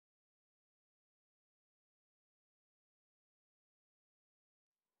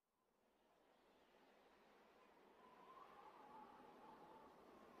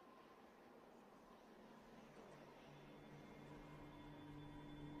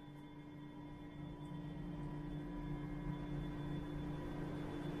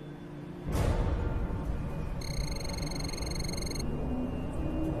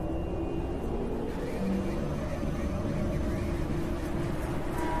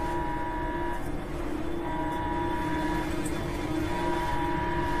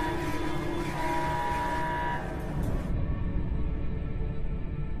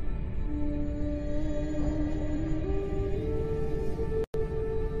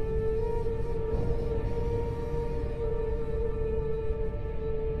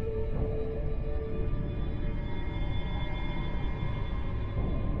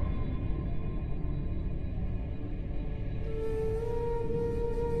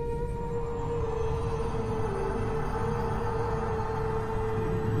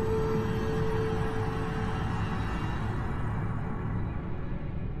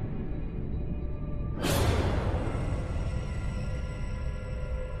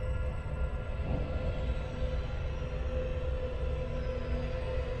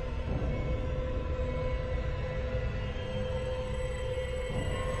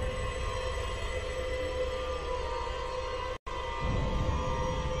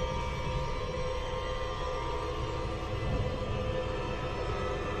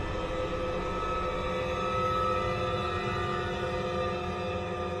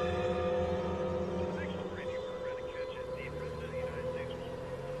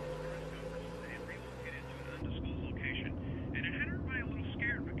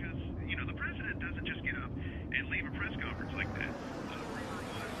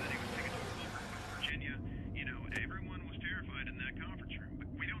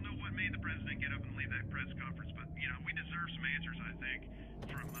press conference, but you know we deserve some answers, I think,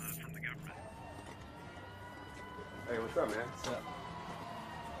 from the government. Hey, what's up, man? What's up?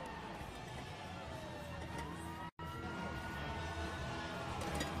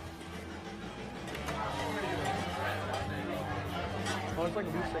 Oh, it's like a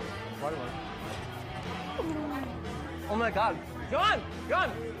V6. Oh my God, John!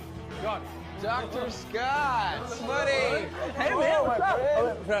 Dr. Scott, buddy. Hey man, what's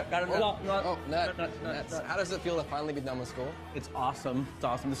up? Nuts. How does it feel to finally be done with school? It's awesome. It's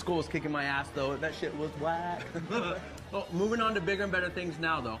awesome. The school was kicking my ass though. That shit was whack. Well, moving on to bigger and better things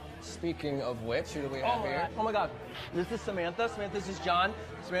now though. Speaking of which, who do we have here? Oh my God. This is Samantha. This is John.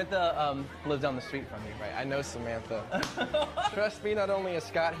 Samantha lives down the street from me. Right, I know Samantha. Trust me, not only is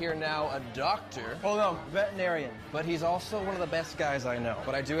Scott here now a doctor. Oh no, veterinarian. But he's also one of the best guys I know.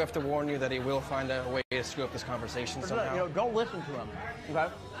 But I do have to warn you that he will find a way to screw up this conversation somehow. You know, don't listen to him, okay?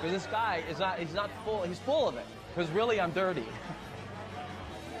 Because this guy is not full, he's full of it. Because really, I'm dirty.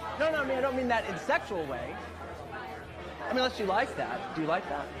 No, I mean, I don't mean that in a sexual way. I mean, unless you like that. Do you like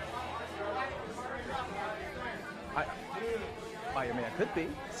that? I mean, I could be.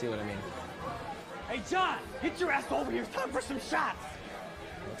 See what I mean? Hey, John, get your ass over here. It's time for some shots.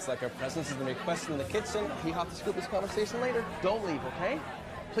 Looks like our presence has been requested in the kitchen. He have to scoop this conversation later. Don't leave, okay?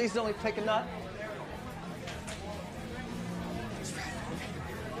 Please don't take a nut.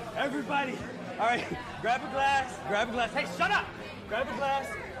 Everybody, all right, grab a glass. Hey, shut up! Grab a glass.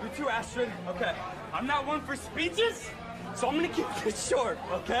 You too, Astrid. Okay, I'm not one for speeches, so I'm gonna keep this short,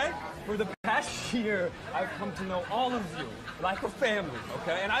 okay? For the past year, I've come to know all of you like a family,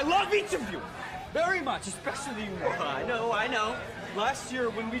 okay? And I love each of you very much, especially you. I know. Last year,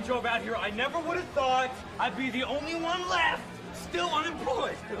 when we drove out here, I never would have thought I'd be the only one left still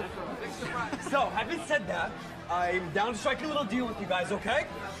unemployed. So, having said that, I'm down to strike a little deal with you guys, okay?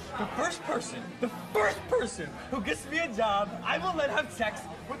 The first person who gets me a job, I will let have sex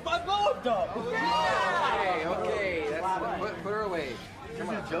with my blow-up dog. Okay, put her away. Come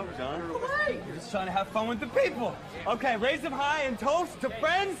on, joke, John. You're just trying to have fun with the people. Okay, raise them high and toast to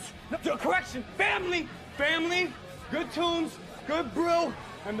friends. No, correction, family, good tunes, good brew,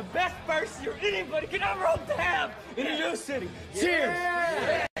 and the best first year anybody could ever hope to have in a new city. Cheers!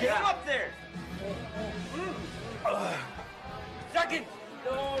 Yeah. Get up there! Second!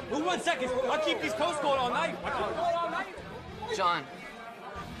 Who wants seconds? I'll keep these toasts going all night. John.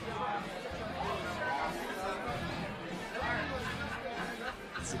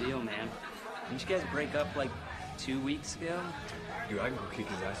 What's the deal, man? Didn't you guys break up like 2 weeks ago? Dude, I can go kick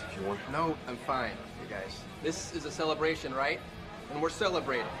his ass if you want. No, I'm fine, you guys. This is a celebration, right? And we're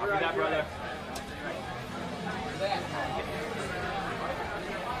celebrating. I'll be that, brother.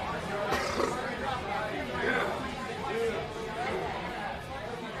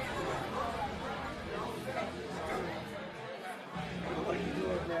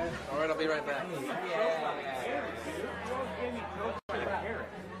 All right, I'll be right back.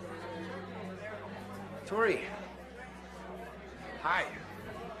 Tori. Hi.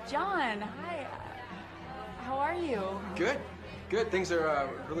 John, hi. How are you? Good. Things are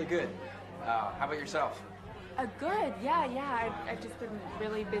really good. How about yourself? Good. Yeah. I've just been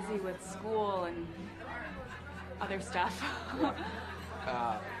really busy with school and other stuff.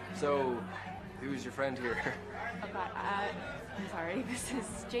 So, who's your friend here? Oh God. I'm sorry. This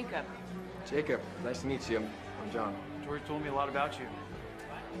is Jacob. Jacob. Nice to meet you. I'm John. Tori told me a lot about you.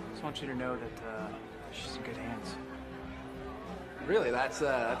 I just want you to know that she's in good hands. Really? That's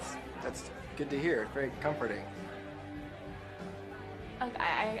good to hear. It's very comforting. Look,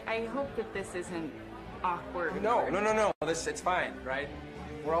 I hope that this isn't awkward. No. It's fine, right?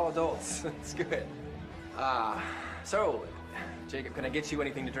 We're all adults. It's good. So, Jacob, can I get you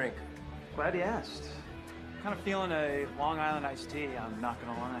anything to drink? Glad you asked. Kind of feeling a Long Island iced tea, I'm not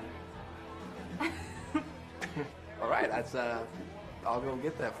gonna lie. All right, I'll go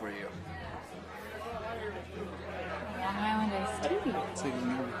get that for you. Long Island iced tea. It's like you've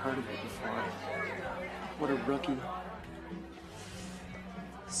never heard of it before. What a rookie.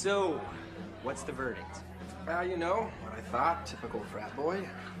 So, what's the verdict? You know, what I thought, typical frat boy.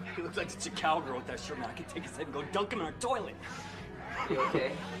 He looks like such a cowgirl with that shirt on. I could take his head and go dunk him in our toilet. You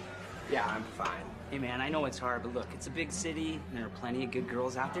okay? Yeah, I'm fine. Hey man, I know it's hard, but look, it's a big city, and there are plenty of good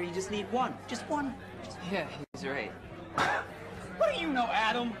girls out there. You just need one. Just one. Yeah, he's right. What do you know,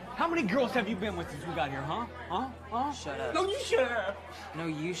 Adam? How many girls have you been with since we got here, huh? Huh? Shut up. No, you shut up. No,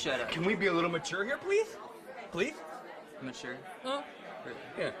 you shut up. Can we be a little mature here, please? Please? Mature? Huh?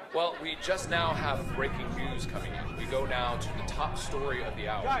 Yeah. Well, we just now have breaking news coming in. We go now to the top story of the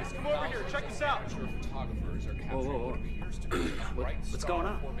hour. Guys, come over here. Check this out. Photographers are capturing Whoa. what appears to be a bright What's star going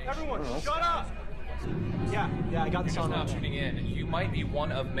on? formation. Everyone, shut up. Yeah, I got this Just on now right now. tuning in, you might be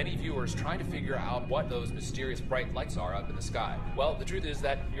one of many viewers trying to figure out what those mysterious bright lights are up in the sky. Well, the truth is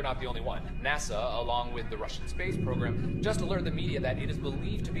that you're not the only one. NASA, along with the Russian space program, just alerted the media that it is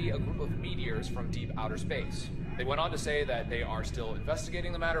believed to be a group of meteors from deep outer space. They went on to say that they are still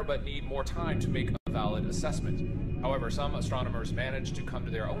investigating the matter but need more time to make a valid assessment. However, some astronomers managed to come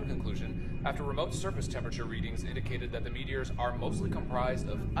to their own conclusion after remote surface temperature readings indicated that the meteors are mostly comprised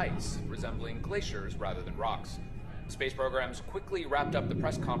of ice, resembling glaciers rather than rocks. The space programs quickly wrapped up the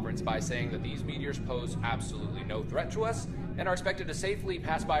press conference by saying that these meteors pose absolutely no threat to us and are expected to safely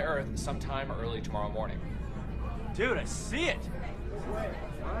pass by Earth sometime early tomorrow morning. Dude, I see it. What?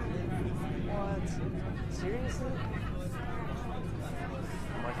 Seriously?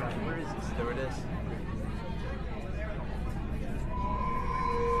 Oh my god, where is this? There it is.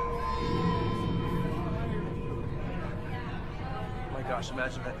 Oh my gosh,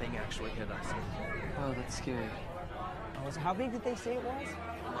 imagine that thing actually hit us. Oh, that's scary. Oh, so how big did they say it was?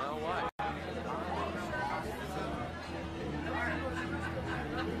 A mile wide.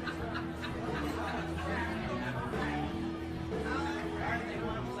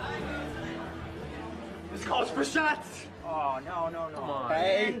 This calls for shots. Oh, no. Come on.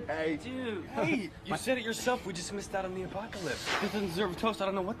 Hey, dude. Hey, you said it yourself. We just missed out on the apocalypse. This doesn't deserve a toast. I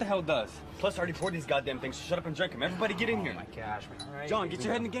don't know what the hell does. Plus, I already poured these goddamn things. So shut up and drink them. Everybody get in here. Oh my gosh, man. All right. John, get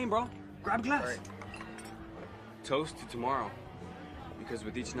your head in the game, bro. Grab a glass. Toast to tomorrow. Because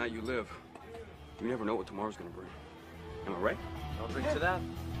with each night you live, you never know what tomorrow's gonna bring. Am I right? I'll drink to that.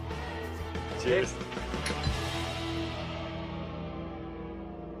 Cheers.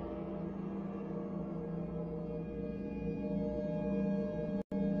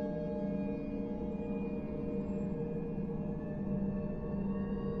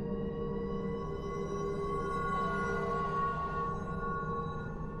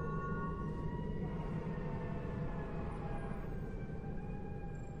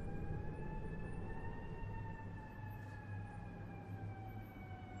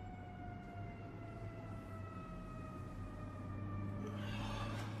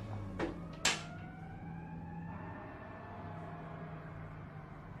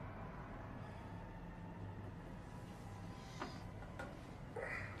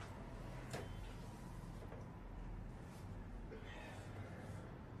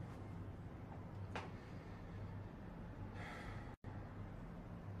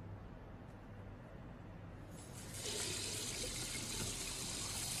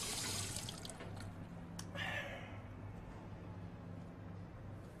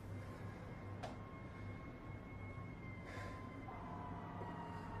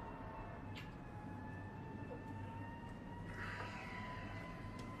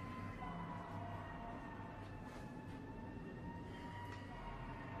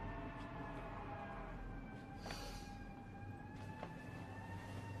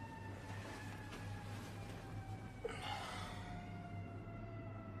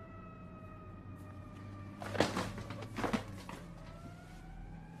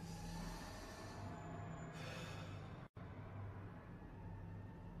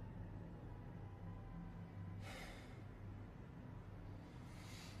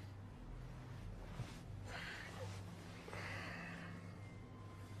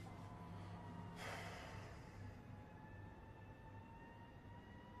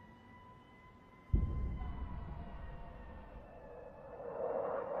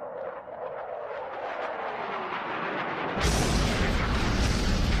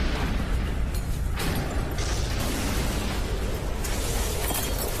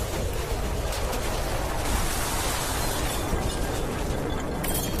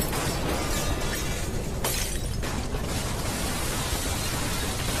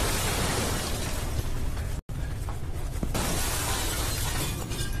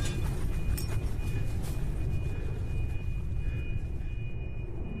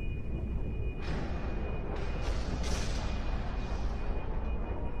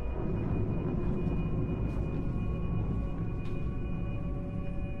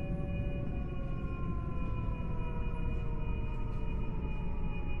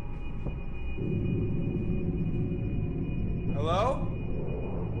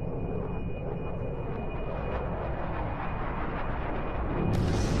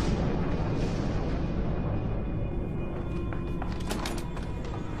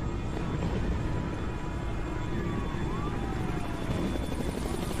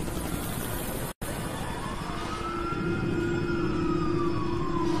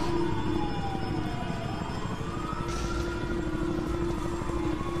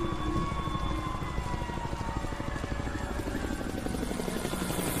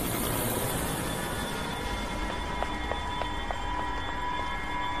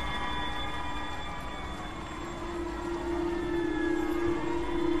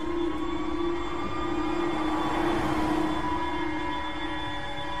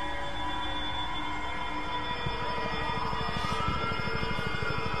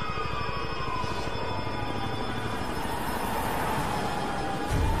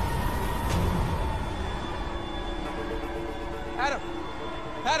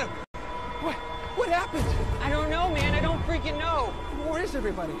 Adam! What happened? I don't know, man. I don't freaking know. Where is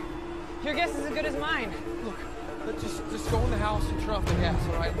everybody? Your guess is as good as mine. Look, let's just go in the house and turn off the gas,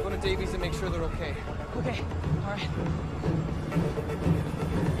 all right? Go to Davies and make sure they're okay. Okay, all right.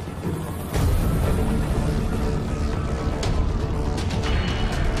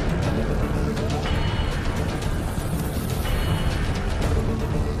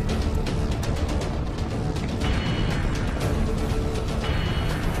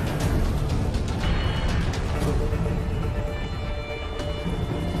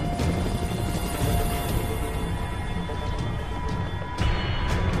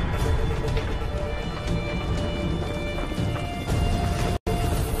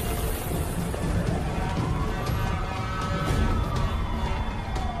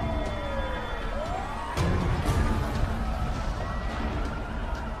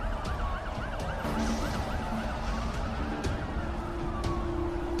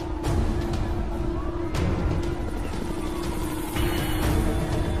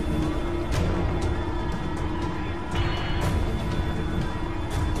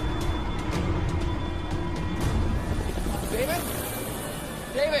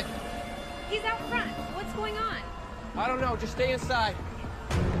 David! He's out front. What's going on? I don't know. Just stay inside.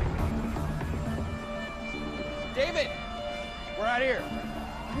 David! We're out here.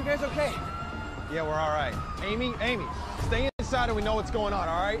 Are you guys okay? Yeah, we're all right. Amy, stay inside and we know what's going on,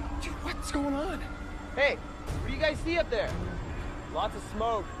 all right? Dude, what's going on? Hey, what do you guys see up there? Lots of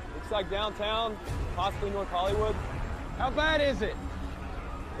smoke. Looks like downtown, possibly North Hollywood. How bad is it?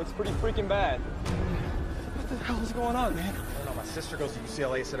 Looks pretty freaking bad. What the hell is going on, man? I don't know. My sister goes to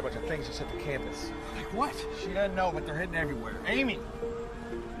UCLA, said a bunch of things just hit the campus. Like what? She doesn't know, but they're hitting everywhere. Amy,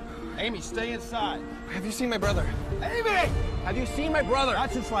 stay inside. Have you seen my brother? Amy! Have you seen my brother?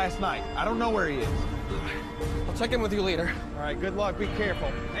 Not since last night. I don't know where he is. I'll check in with you later. All right, good luck. Be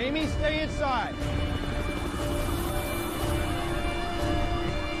careful. Amy, stay inside.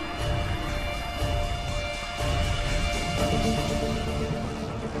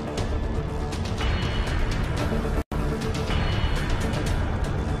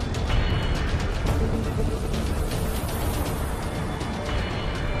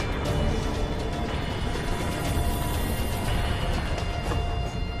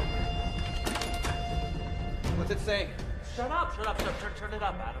 What's it say? Shut up, turn it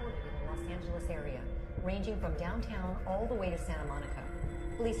up, Adam. Los Angeles area, ranging from downtown all the way to Santa Monica.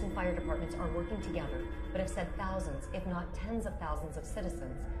 Police and fire departments are working together, but have said thousands, if not tens of thousands of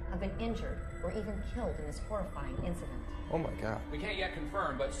citizens have been injured or even killed in this horrifying incident. Oh my God. We can't yet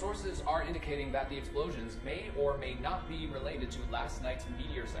confirm, but sources are indicating that the explosions may or may not be related to last night's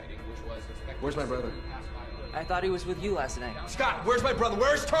meteor sighting, which was expected. Where's my brother? I thought he was with you last night. Scott, where's my brother?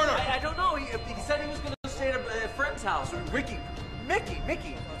 Where's Turner? I don't know. He said he was going to stay at a friend's house. Mickey.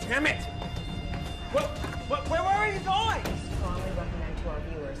 Damn it! Where are you going? We strongly recommend to our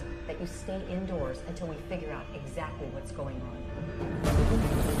viewers that you stay indoors until we figure out exactly what's going on.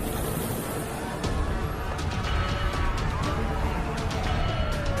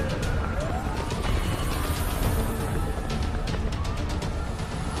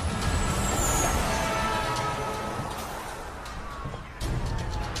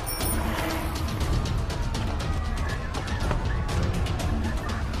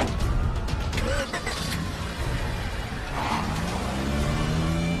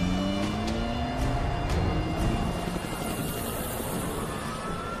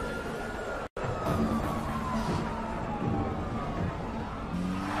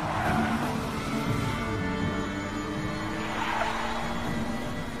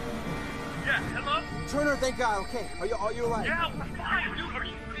 Turner, thank God. Okay, are you all right? Yeah, we're fine, dude. Are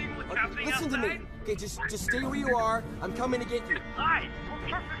you seeing what's happening Listen to me. Okay, just stay where you are. I'm coming to get you. Hi,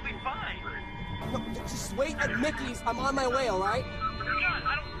 we're perfectly fine. No, just wait at Mickey's. I'm on my way, all right? John,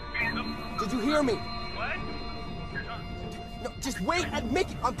 I don't... Did you hear me? What? No, just wait at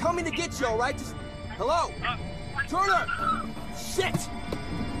Mickey. I'm coming to get you, all right? Just... Hello? Turner! Shit!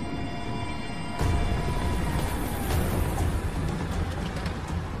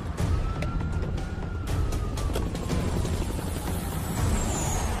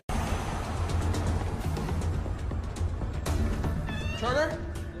 Turner?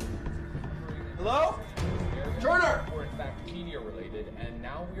 Hello? Turner! Were in fact meteor-related, and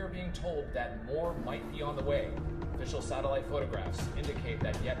now we are being told that more might be on the way. Official satellite photographs indicate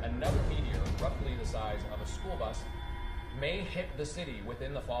that yet another meteor, roughly the size of a school bus, may hit the city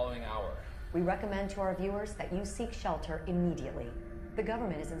within the following hour. We recommend to our viewers that you seek shelter immediately. The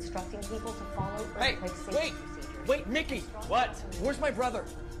government is instructing people to follow earthquake safety procedures. Wait, Mickey! What? Where's my brother?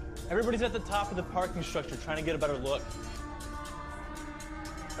 Everybody's at the top of the parking structure trying to get a better look.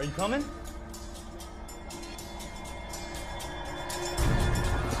 Are you coming?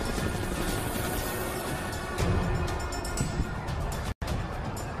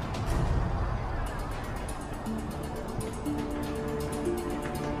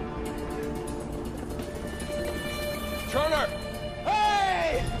 Turner!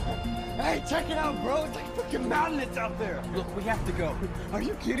 Hey! Hey, check it out, bro. It's like freaking mountains out there. Look, we have to go. Are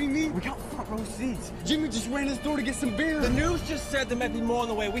you kidding me? We got front row seats. Jimmy just ran to the store to get some beer. The news just said there might be more on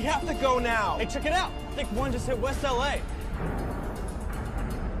the way. We have to go now. Hey, check it out. I think one just hit West LA.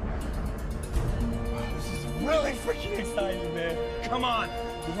 This is really freaking exciting, man. Come on.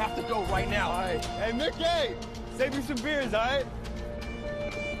 We have to go right now. All right. Hey, Mickey, save me some beers, all right?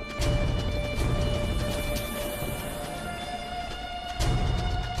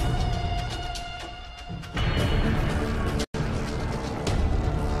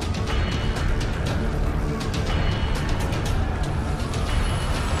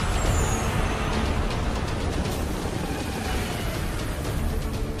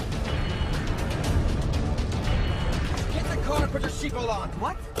 Put your seatbelt on.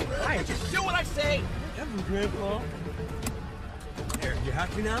 What? Ryan, just do what I say. Never, Grandpa. There, you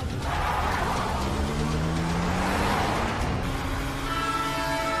happy now?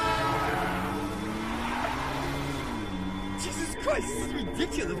 Jesus Christ, this is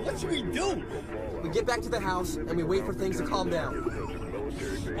ridiculous. What should we do? We get back to the house and we wait for things to calm down.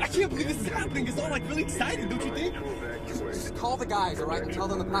 I can't believe this is happening. It's all like really exciting, don't you think? Just call the guys, all right, and tell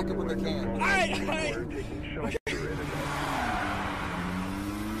them to pack up what they can. All right, all right. Okay.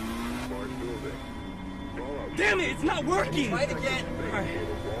 Damn it, it's not working! Try it again. All right.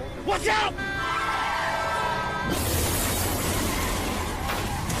 Watch out!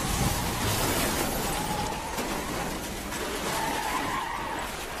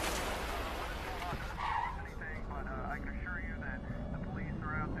 I can assure you that the police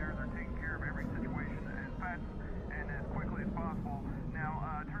are out there. They're taking care of every situation as fast and as quickly as possible. Now,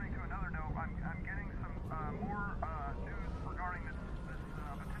 turning to another note, I'm getting some more news regarding this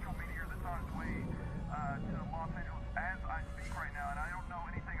potential meteor that's on its way to Los Angeles as I speak right now, and I don't know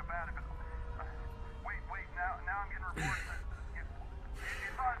anything about it. But wait, now I'm getting reports that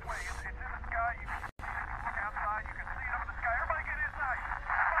it's on its way. It's in the sky. You can look outside. You can see it up in the sky. Everybody get inside.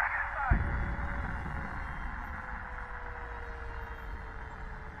 Everybody get inside.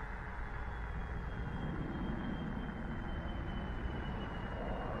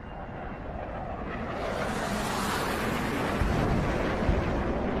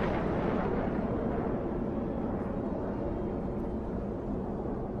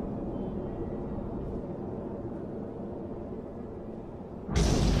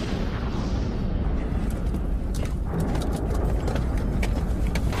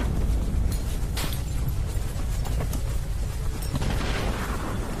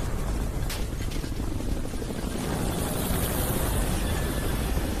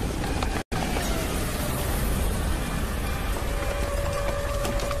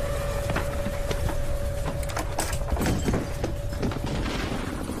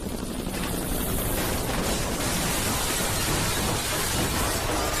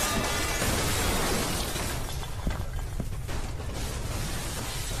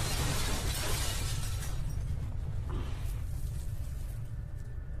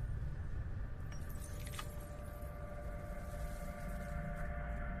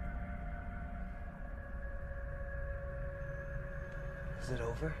 Is it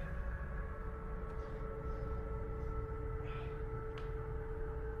over?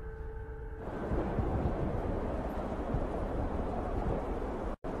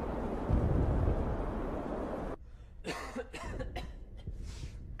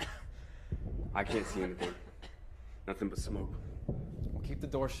 I can't see anything. Nothing but smoke. Well, keep the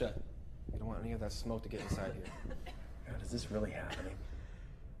door shut. We don't want any of that smoke to get inside here. God, is this really happening?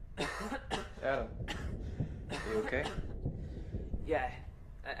 Adam, you okay? Yeah,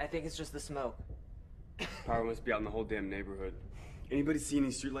 I think it's just the smoke. Power must be out in the whole damn neighborhood. Anybody see any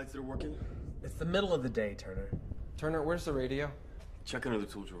streetlights that are working? It's the middle of the day, Turner. Turner, where's the radio? Check under the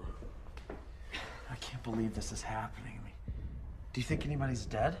tool drawer. I can't believe this is happening. I mean, do you think anybody's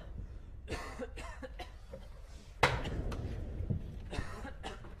dead?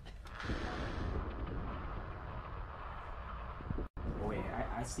 Boy,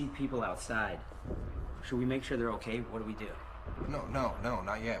 I see people outside. Should we make sure they're okay? What do we do? No,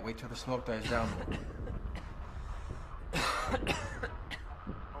 not yet. Wait till the smoke dies down.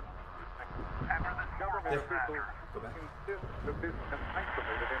 Go back.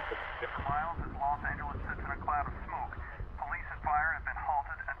 For miles as Los Angeles sits in a cloud of smoke, police and fire have been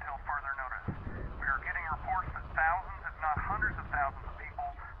halted until further notice. We are getting reports that thousands, if not hundreds of thousands of people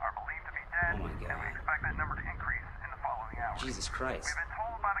Jesus Christ. We've been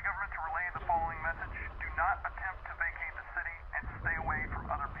told by the government to relay the following message. Do not attempt to vacate the city and stay away from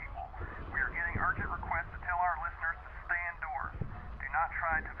other people. We are getting urgent requests to tell our listeners to stay indoors. Do not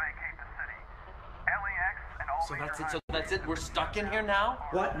try to vacate the city. LAX and all So that's it? We're stuck in here now?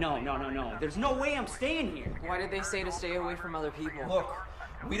 What? No. There's no way I'm staying here. Why did they say to stay away from other people? Look,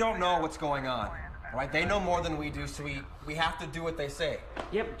 we don't know what's going on. All right? They know more than we do, so we have to do what they say.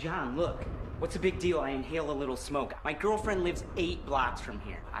 Yep, John, look. What's the big deal? I inhale a little smoke. My girlfriend lives 8 blocks from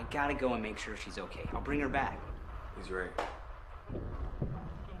here. I gotta go and make sure she's okay. I'll bring her back. He's right.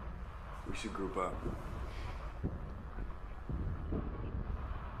 We should group up.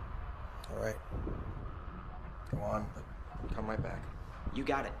 All right. Go on, but come right back. You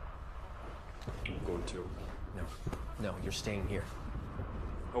got it. I'm going too. No, you're staying here.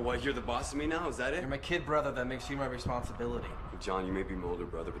 Oh, what, you're the boss of me now? Is that it? You're my kid brother. That makes you my responsibility. John, you may be my older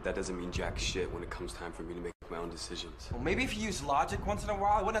brother, but that doesn't mean jack shit when it comes time for me to make my own decisions. Well, maybe if you use logic once in a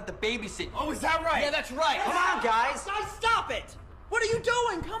while, I wouldn't have to babysit. Oh, is that right? Yeah, that's right. Come on, guys! Stop it! What are you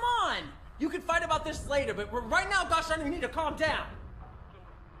doing? Come on! You can fight about this later, but right now, gosh darn it, you need to calm down.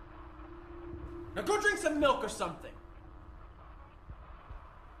 Now go drink some milk or something.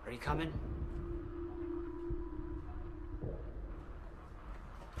 Are you coming?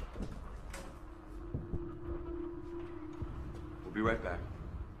 We'll be right back.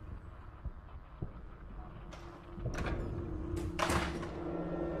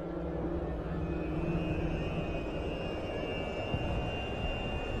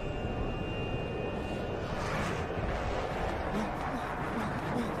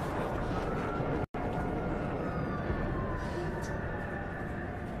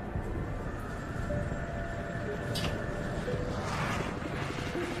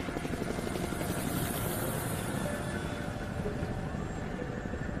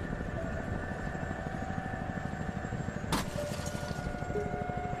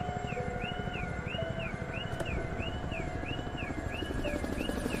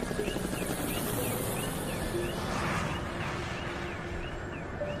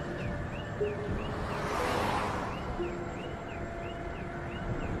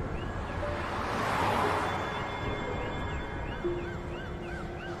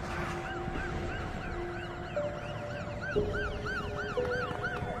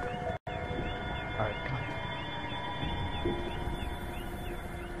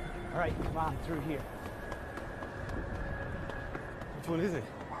 All right, come on, through here. Which one is it?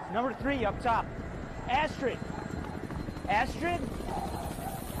 Number 3 up top. Astrid. Astrid?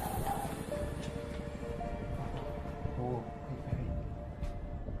 Oh, hey,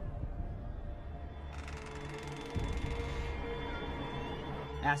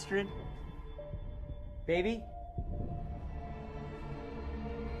 Astrid? Baby?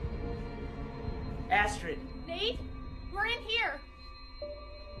 Astrid? Nate, we're in here.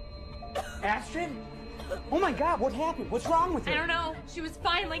 Astrid? Oh my God, what happened? What's wrong with her? I don't know. She was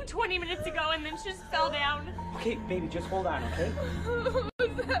fine like 20 minutes ago and then she just fell down. Okay, baby, just hold on, okay?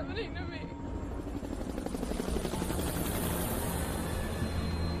 What's happening to me?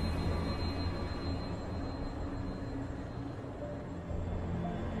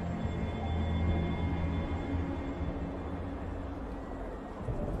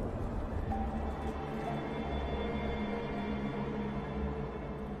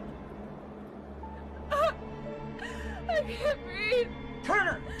 I can't breathe.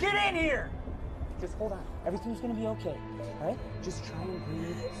 Turner, get in here! Just hold on. Everything's gonna be okay, all right? Just try and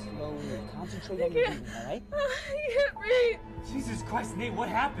breathe slowly. Concentrate on your breathing, all right? I can't breathe. Jesus Christ, Nate, what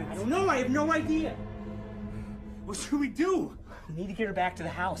happened? I don't know. I have no idea. What should we do? We need to get her back to the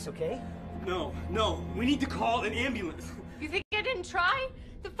house, okay? No. We need to call an ambulance. You think I didn't try?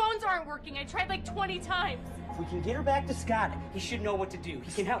 The phones aren't working. I tried like 20 times. If we can get her back to Scott, he should know what to do.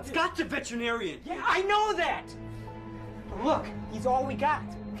 He can help. Scott's a veterinarian. Yeah, I know that! But look, he's all we got,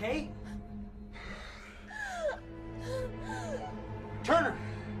 okay? Turner!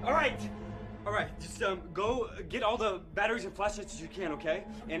 All right, just go get all the batteries and flashlights you can, okay?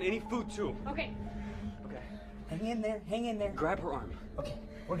 And any food too. Okay. Okay. Hang in there. Grab her arm. Okay,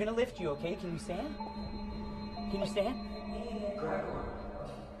 we're gonna lift you, okay? Can you stand? Can you stand? Grab her arm.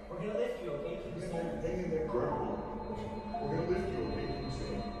 We're gonna lift you, okay? Can you stand? Hang in there, grab her arm. We're gonna lift you, okay? Can you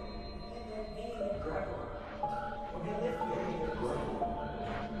stand? Grab her arm. We're gonna lift you, okay? Grab her arm.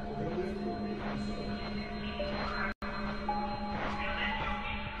 We're gonna lift you, okay? Can you stand?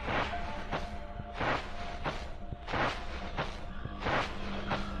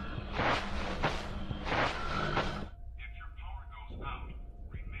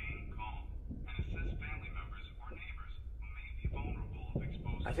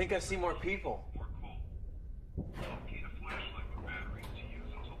 I think I see more people. Locate a flashlight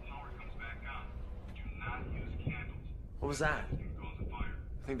What was that?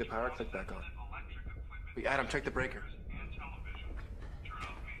 I think the power clicked back on. Wait, Adam, check the breaker.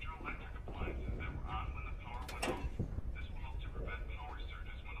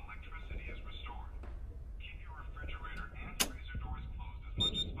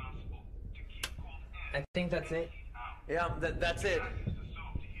 I think that's it. Yeah, that's it.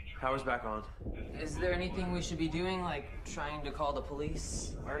 Power's back on. Is there anything we should be doing, like trying to call the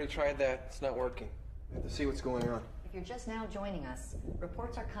police? I already tried that. It's not working. I have to see what's going on. If you're just now joining us,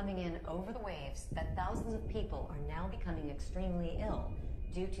 reports are coming in over the waves that thousands of people are now becoming extremely ill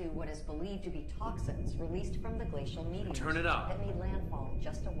due to what is believed to be toxins released from the glacial meteors Turn it up. that made landfall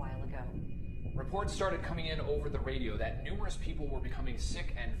just a while ago. Reports started coming in over the radio that numerous people were becoming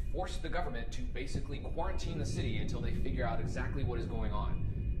sick and forced the government to basically quarantine the city until they figure out exactly what is going on.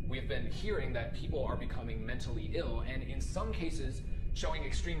 We've been hearing that people are becoming mentally ill and in some cases showing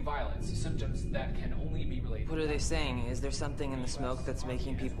extreme violence, symptoms that can only be related. What are they saying? Is there something in the smoke that's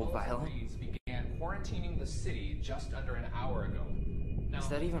making people violent? Began quarantining the city just under an hour ago. Now, Is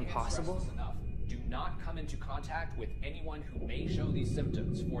that even possible? Enough. Do not come into contact with anyone who may show these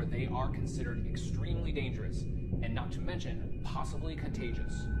symptoms, for they are considered extremely dangerous, and not to mention, possibly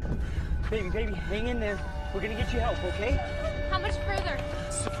contagious. Baby, hang in there. We're gonna get you help, okay? How much further?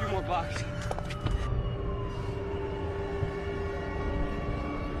 Just a few more blocks.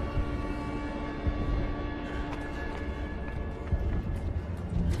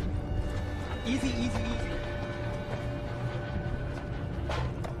 Easy.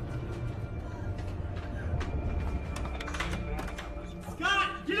 Scott,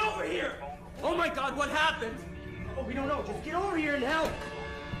 get over here! Oh my God, what happened? Oh, we don't know. Just get over here and help.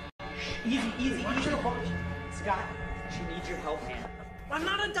 Easy. Scott, she needs your help, man. I'm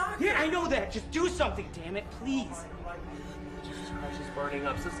not a doctor. Yeah, I know that. Just do something, damn it, please. Jesus Christ, she's burning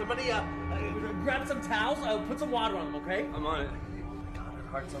up. So somebody, grab some towels, put some water on them, okay? I'm on it. God, her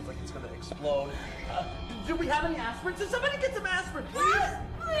heart sounds like it's gonna explode. Do we have any aspirin? Does somebody get some aspirin, please?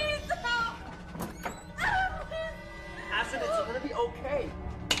 Please help! Acid, it's gonna be okay.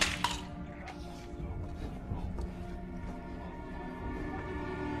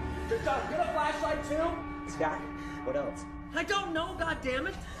 Get a flashlight too? Scott, what else? I don't know,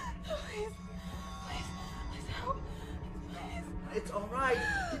 goddammit. Please help. Please. It's all right.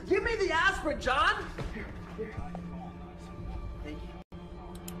 Give me the aspirin, John. Here. Thank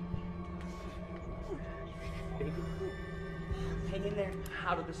you. Hang in there.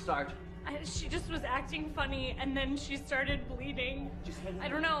 How did this start? She just was acting funny, and then she started bleeding. Just hang in I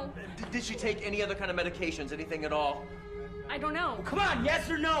don't know. Did she take any other kind of medications? Anything at all? I don't know. Come on, yes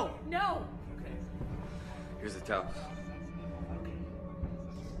or no? No. Okay. Here's the towels.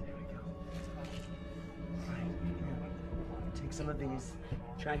 Take some of these.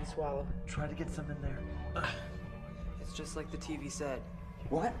 Try to swallow. Try to get some in there. It's just like the TV said.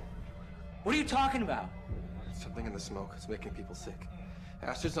 What? What are you talking about? Something in the smoke. It's making people sick.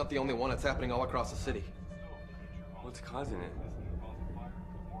 Astrid's not the only one. It's happening all across the city. What's causing it?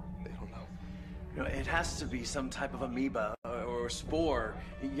 They don't know. You know, it has to be some type of amoeba or spore.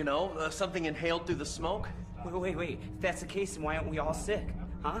 You know, something inhaled through the smoke. Wait. If that's the case, then why aren't we all sick?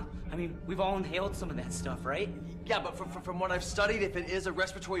 Huh? I mean, we've all inhaled some of that stuff, right? Yeah, but from what I've studied, if it is a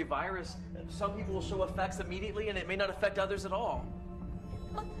respiratory virus, some people will show effects immediately and it may not affect others at all.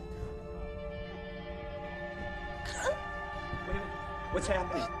 What's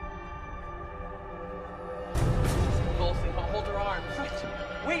happening? Convulsing. Hold her arms.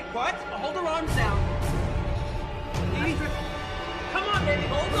 Wait, what? Hold her arms down. Baby, come on, baby.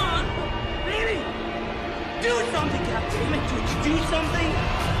 Hold on. Baby! Do something, goddammit! Do something!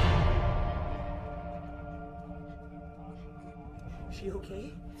 Is she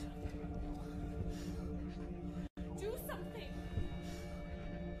okay? Do something.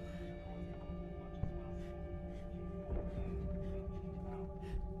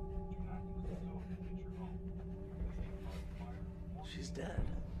 She's dead.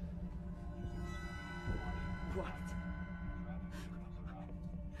 What?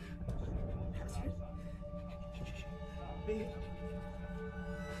 Astrid? Baby.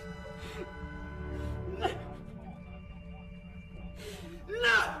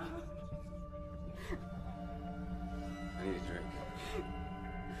 No! I need a drink.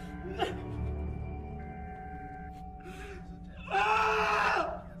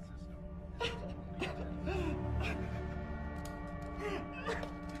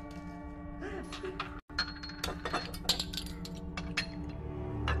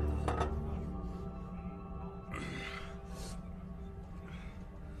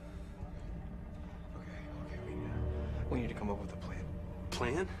 We need to come up with a plan.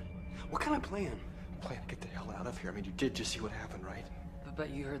 Plan? What kind of plan? plan to get the hell out of here. I mean, you did just see what happened, right?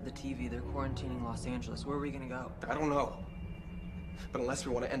 But you heard the TV. They're quarantining Los Angeles. Where are we gonna go? I don't know. But unless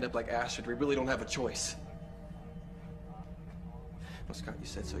we want to end up like Astrid, we really don't have a choice. Well, Scott, you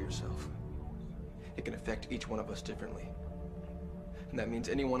said so yourself. It can affect each one of us differently. And that means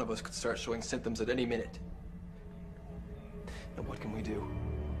any one of us could start showing symptoms at any minute. And what can we do?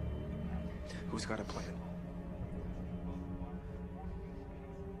 Who's got a plan?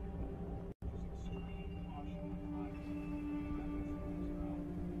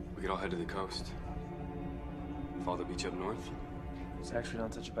 We could all head to the coast. Follow the beach up north. It's actually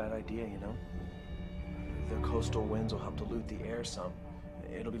not such a bad idea, you know? The coastal winds will help dilute the air some.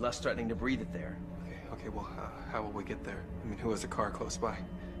 It'll be less threatening to breathe it there. Okay, well, how will we get there? I mean, who has a car close by?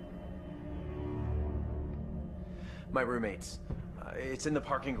 My roommates. It's in the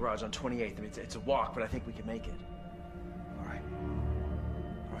parking garage on 28th. I mean, it's a walk, but I think we can make it. All right,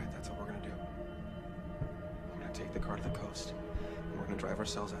 that's what we're gonna do. We're gonna take the car to the coast, and we're gonna drive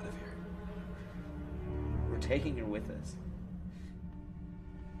ourselves out of here. We're taking her with us.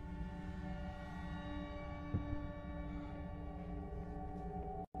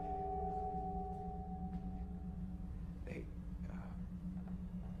 Hey,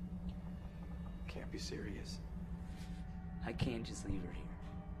 can't be serious. I can't just leave her here.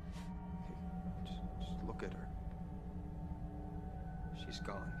 Just look at her. She's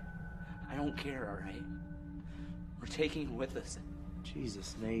gone. I don't care, all right? We're taking her with us.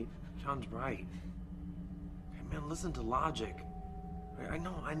 Jesus, Nate. John's right. Hey, man, listen to logic. I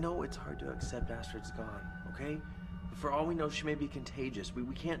know it's hard to accept Astrid's gone, okay? But for all we know, she may be contagious. We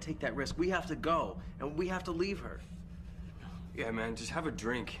can't take that risk. We have to go, and we have to leave her. Yeah, man, just have a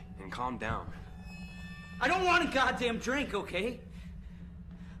drink and calm down. I don't want a goddamn drink, okay?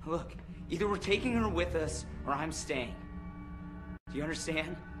 Look, either we're taking her with us or I'm staying. Do you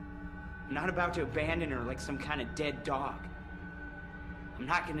understand? I'm not about to abandon her like some kind of dead dog. I'm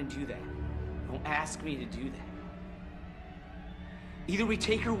not gonna do that. Don't ask me to do that. Either we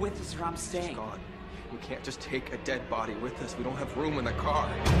take her with us or I'm staying. She's gone. We can't just take a dead body with us. We don't have room in the car.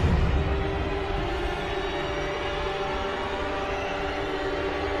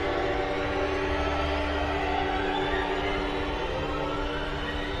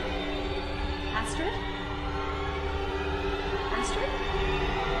 Astrid? Astrid?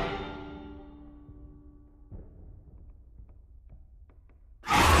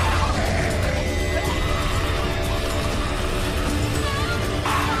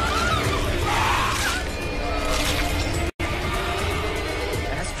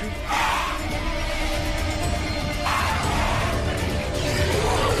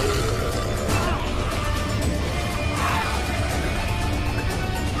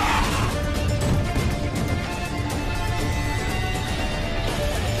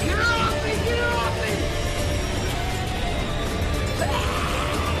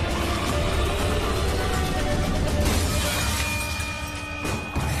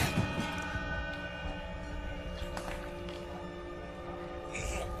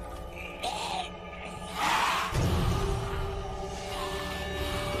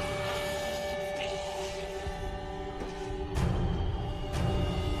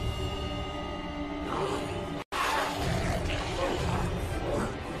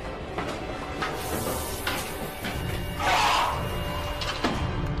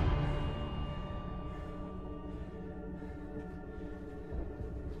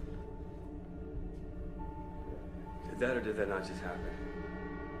 Did that or did that not just happen?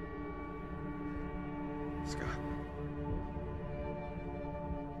 Scott.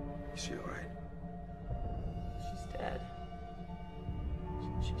 Is she all right? She's dead.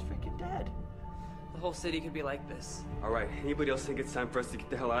 She's freaking dead. The whole city could be like this. All right, anybody else think it's time for us to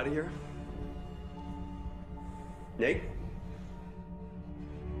get the hell out of here? Nate?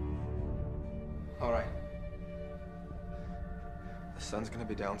 All right. The sun's gonna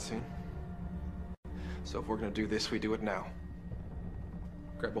be down soon. So if we're gonna do this, we do it now.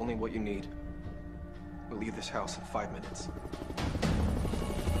 Grab only what you need. We'll leave this house in 5 minutes.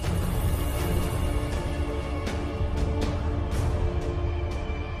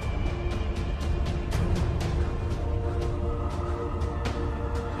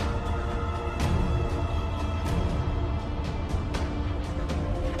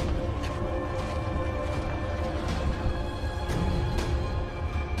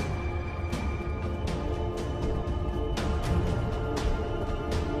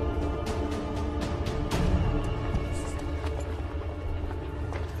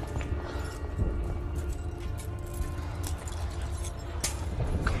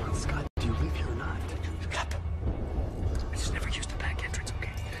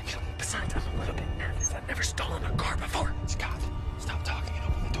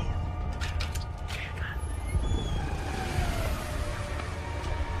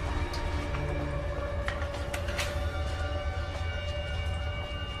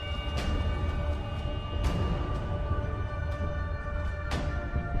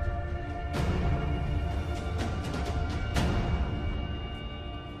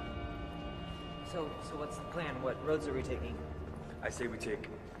 So what's the plan? What roads are we taking? I say we take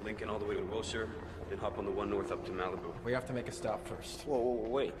Lincoln all the way to Wilshire, then hop on the one north up to Malibu. We have to make a stop first. Whoa,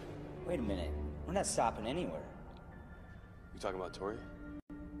 wait. Wait a minute. We're not stopping anywhere. You talking about Tori?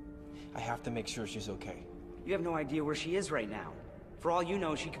 I have to make sure she's okay. You have no idea where she is right now. For all you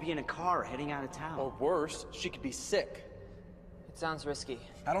know, she could be in a car heading out of town. Or worse, she could be sick. It sounds risky.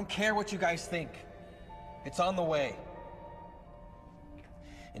 I don't care what you guys think. It's on the way.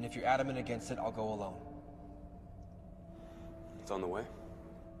 And if you're adamant against it, I'll go alone. It's on the way?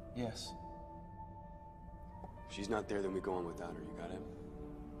 Yes. If she's not there, then we go on without her. You got it?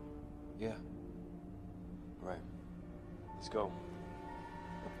 Yeah. All right. Let's go.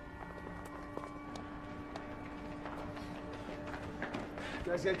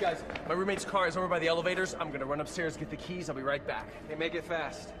 Guys. My roommate's car is over by the elevators. I'm gonna run upstairs, get the keys. I'll be right back. Hey, make it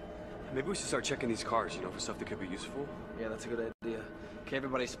fast. Maybe we should start checking these cars, you know, for stuff that could be useful. Yeah, that's a good idea. Okay,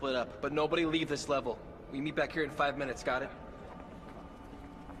 everybody split up, but nobody leave this level. We meet back here in 5 minutes, got it?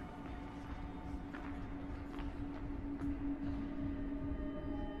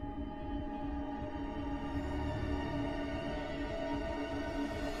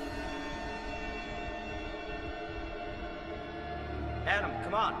 Adam,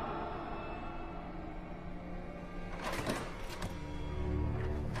 come on.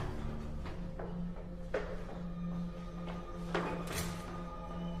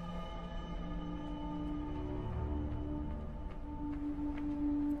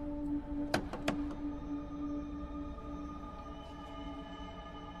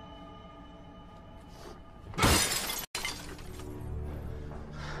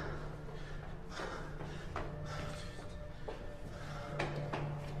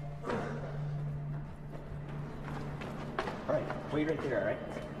 All right, wait right there, all right?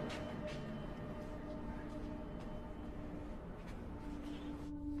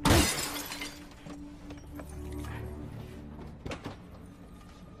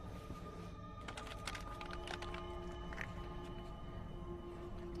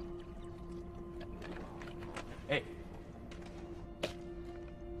 Hey.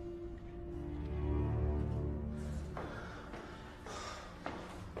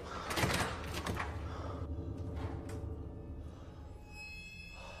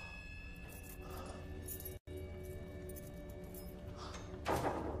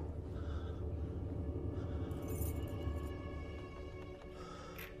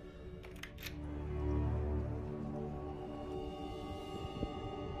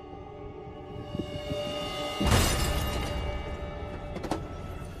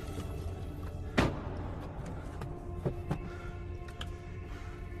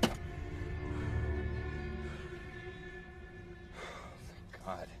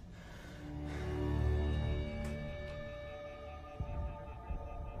 God.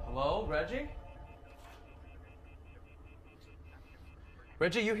 Hello, Reggie?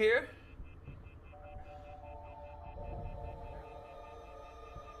 Reggie, you here?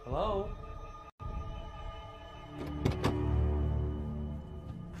 Hello?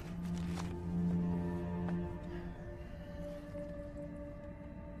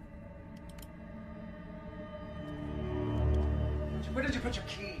 Where did you put your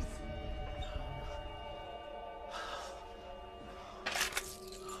keys?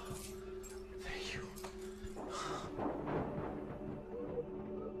 Thank you.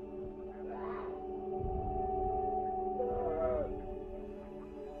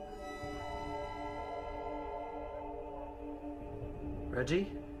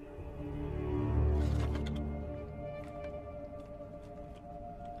 Reggie?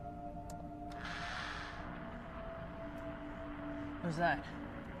 What's that?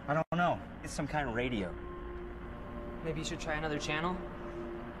 I don't know. It's some kind of radio. Maybe you should try another channel?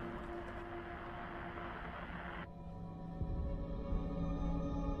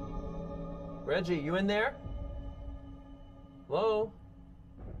 Reggie, you in there? Hello?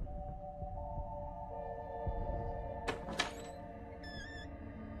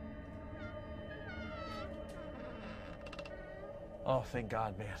 Oh, thank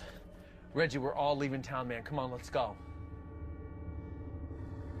God, man. Reggie, we're all leaving town, man. Come on, let's go.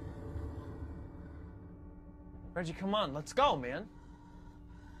 Reggie, come on, let's go, man.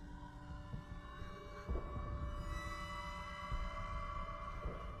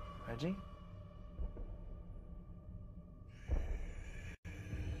 Reggie?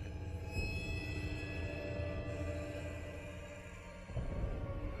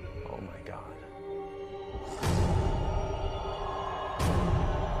 Oh my God.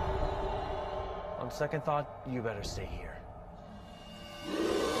 On second thought, you better stay here.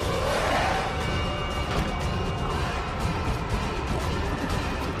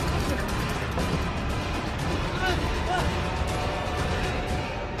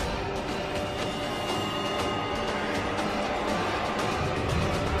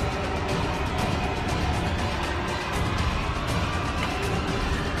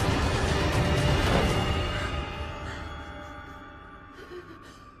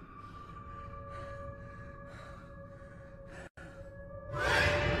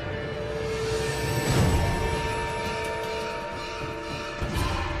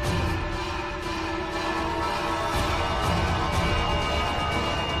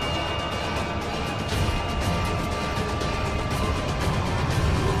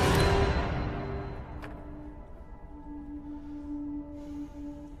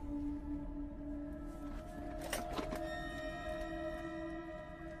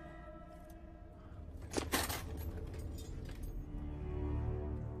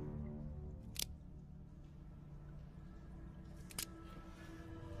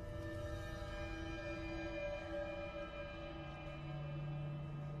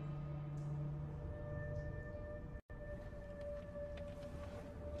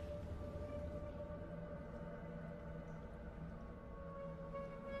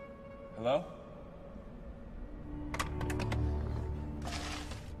 Hello?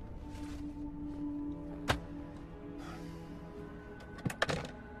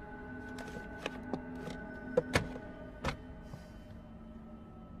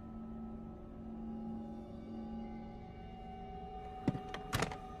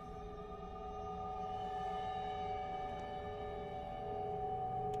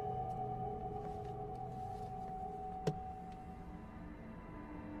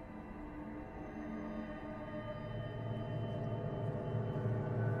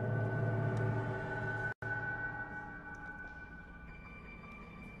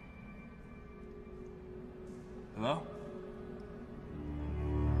 Hello?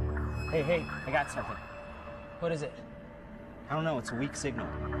 Hey, I got something. What is it? I don't know, it's a weak signal.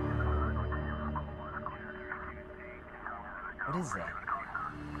 What is that?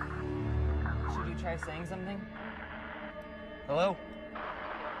 Should you try saying something? Hello?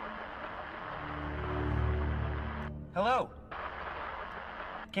 Hello?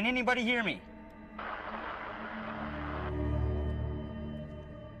 Can anybody hear me?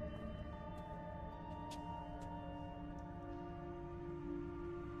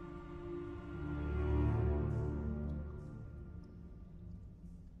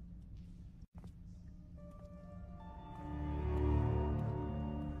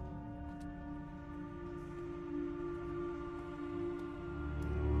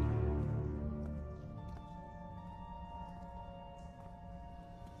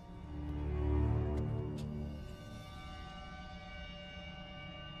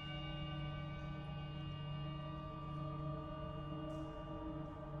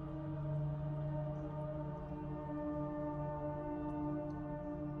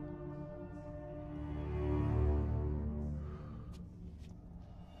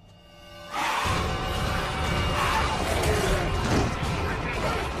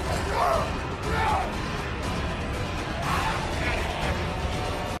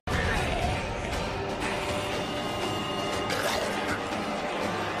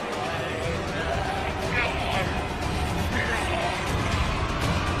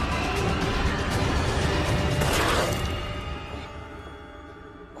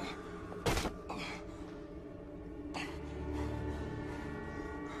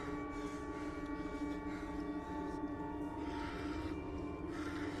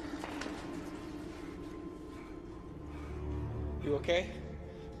 You okay?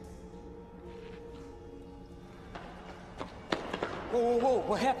 Whoa,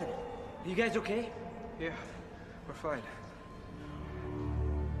 what happened? Are you guys okay? Yeah, we're fine.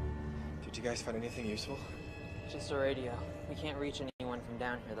 Did you guys find anything useful? Just a radio. We can't reach anyone from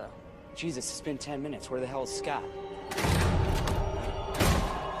down here, though. Jesus, it's been 10 minutes. Where the hell is Scott?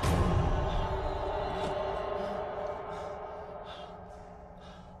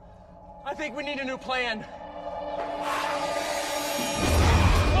 I think we need a new plan.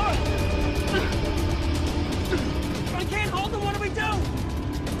 I can't hold them. What do we do?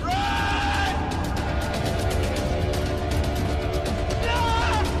 Run!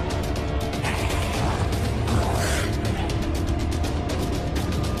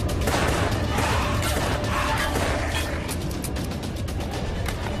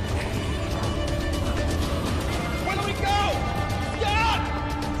 Where do we go? Stop!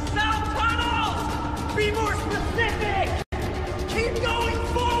 South tunnels! Be more specific! Keep going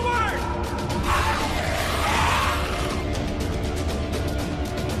forward!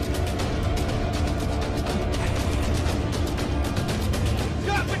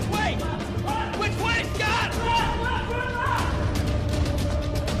 Scott, which way? Which way, Scott?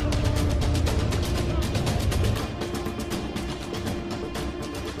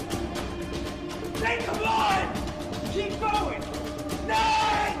 Hey, come on! Keep going!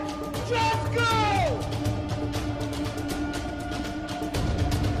 Nine! Just go!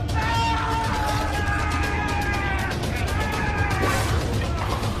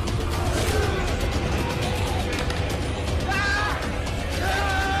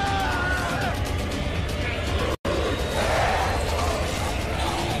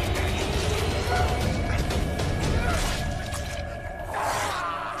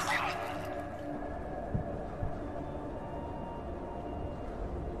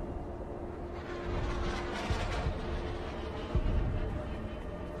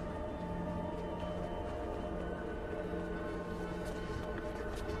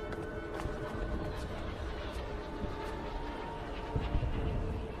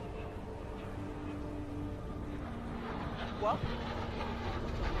 Well,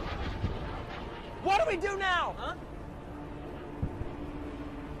 what do we do now? Huh?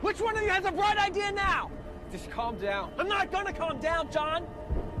 Which one of you has a bright idea now? Just calm down. I'm not gonna calm down, John.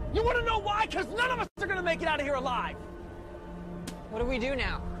 You want to know why? Because none of us are going to make it out of here alive. What do we do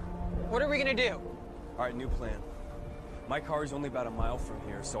now? What are we going to do? All right, new plan. My car is only about a mile from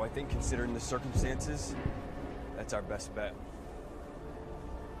here, so I think considering the circumstances, that's our best bet.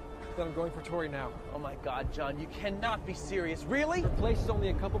 Then I'm going for Tori now. Oh my God, John, you cannot be serious. Really? The place is only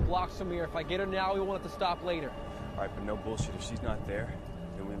a couple blocks from here. If I get her now, we won't have to stop later. All right, but no bullshit. If she's not there,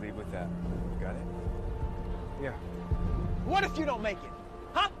 then we leave with that. You got it? Yeah. What if you don't make it?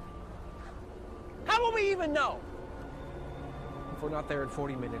 Huh? How will we even know? If we're not there in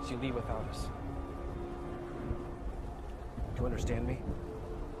 40 minutes, you leave without us. Do you understand me?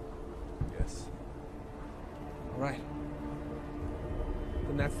 Yes. All right.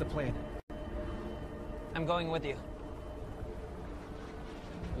 Then that's the plan. I'm going with you.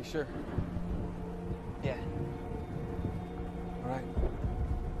 You sure? Yeah. All right.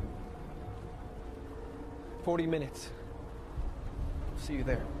 40 minutes. See you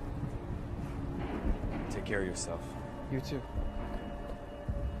there. Take care of yourself. You too.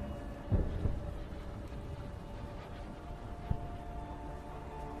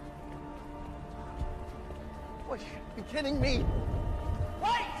 What? You're kidding me?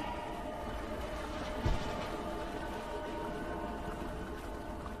 Wait!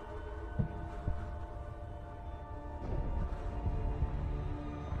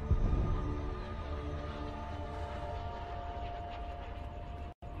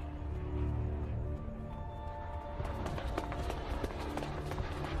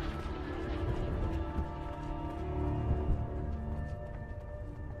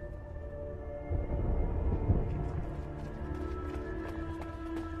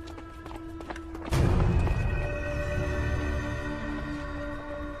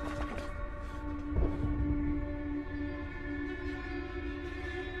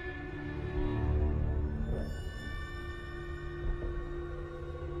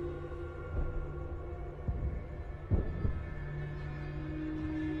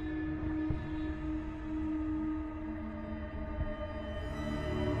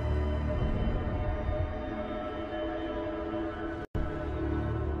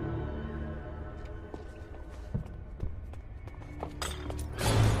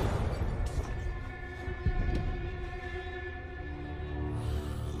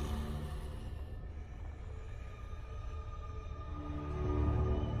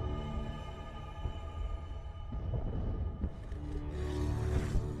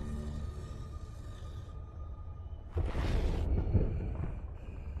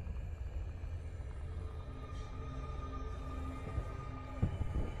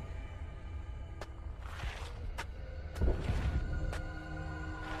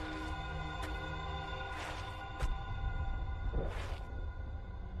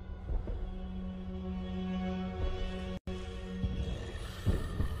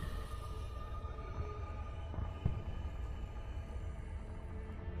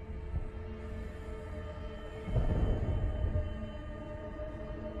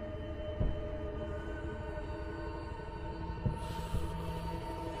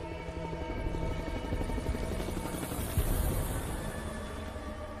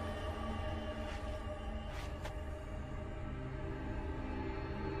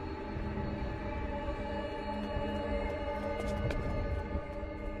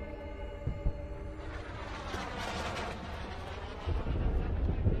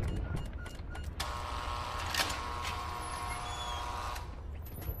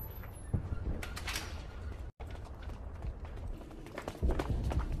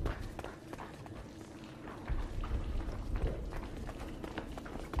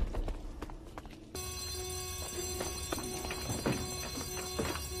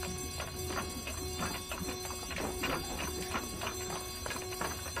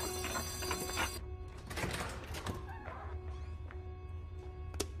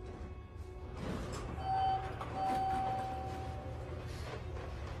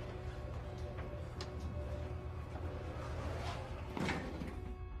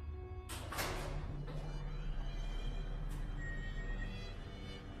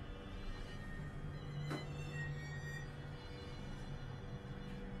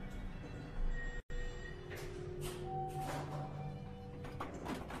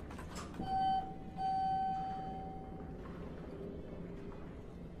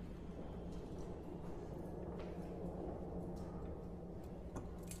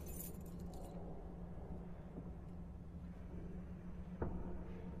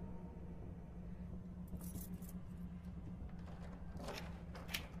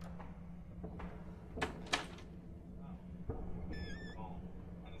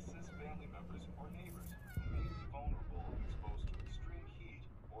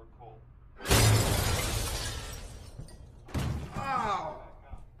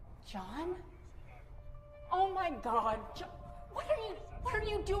 John? Oh my God, what are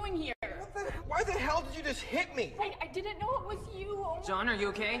you doing here? Why the hell did you just hit me? I didn't know it was you. Oh John, are you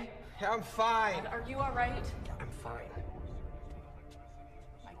okay? Yeah, I'm fine. Are you all right? I'm fine.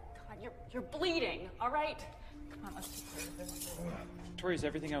 My God, you're bleeding. All right. Come on, let's take care of this. Tori, is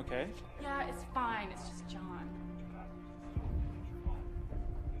everything okay? Yeah, it's fine. It's just John.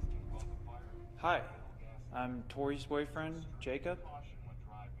 Hi, I'm Tori's boyfriend, Jacob.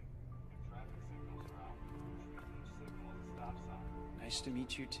 Nice to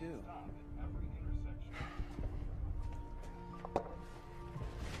meet you too.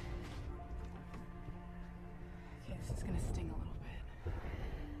 Okay, this is gonna sting a little bit.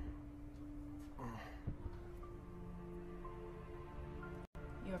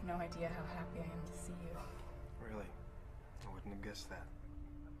 You have no idea how happy I am to see you. Really? I wouldn't have guessed that.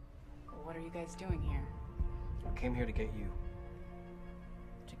 Well, what are you guys doing here? I came here to get you.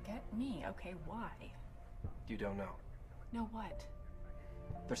 To get me? Okay, why? You don't know. No what?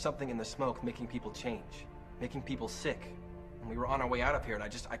 There's something in the smoke making people change, making people sick. And we were on our way out of here, and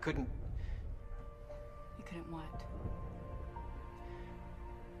I couldn't... You couldn't what?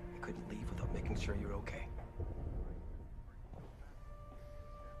 I couldn't leave without making sure you're okay.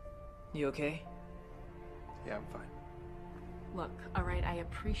 You okay? Yeah, I'm fine. Look, all right, I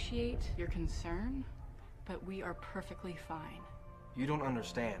appreciate your concern, but we are perfectly fine. You don't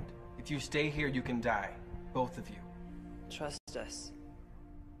understand. If you stay here, you can die. Both of you. Trust us.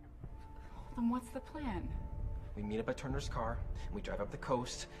 Then what's the plan? We meet up at Turner's car, and we drive up the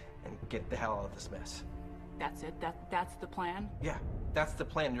coast, and get the hell out of this mess. That's it? That's the plan? Yeah, that's the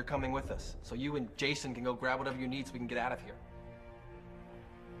plan. You're coming with us. So you and Jason can go grab whatever you need so we can get out of here.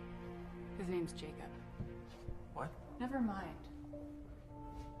 His name's Jacob. What? Never mind.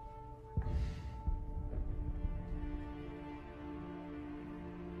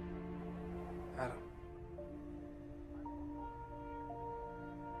 Adam.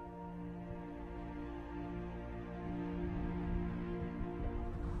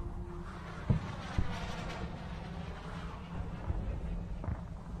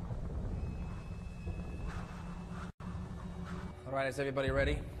 All right, is everybody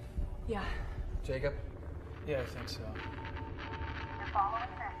ready? Yeah. Jacob? Yeah, I think so. The following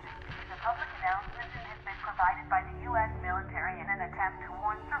message is a public announcement and has been provided by the U.S. military in an attempt to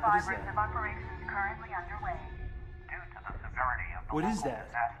warn survivors of operations currently underway. Due to the severity of the What is local that?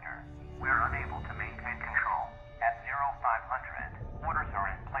 disaster, we're unable to maintain control. At 0500, orders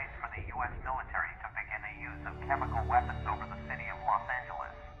are in place for the U.S. military to begin the use of chemical weapons over the city of Los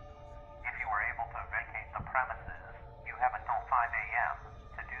Angeles. If you are able to vacate the premises, you have until 5 a.m.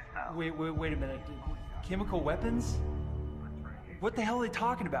 to do so. Wait a minute. Chemical weapons? What the hell are they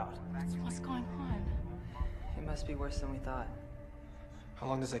talking about? What's going on? It must be worse than we thought. How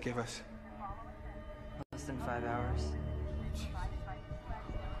long does that give us? Less than 5 hours.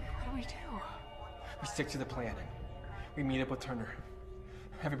 What do we do? We stick to the plan. We meet up with Turner.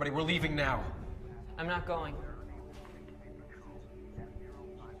 Everybody, we're leaving now. I'm not going.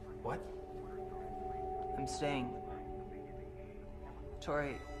 What? I'm staying.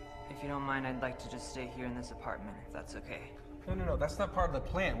 Tori, if you don't mind, I'd like to just stay here in this apartment, if that's okay. No, that's not part of the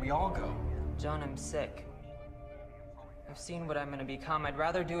plan. We all go. John, I'm sick. I've seen what I'm gonna become. I'd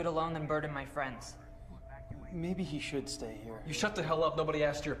rather do it alone than burden my friends. Maybe he should stay here. You shut the hell up. Nobody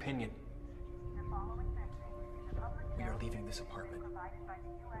asked your opinion. We are leaving this apartment.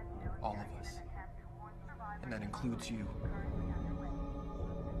 All of us. And that includes you.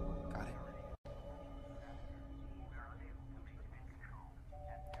 Got it?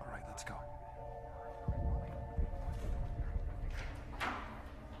 All right, let's go.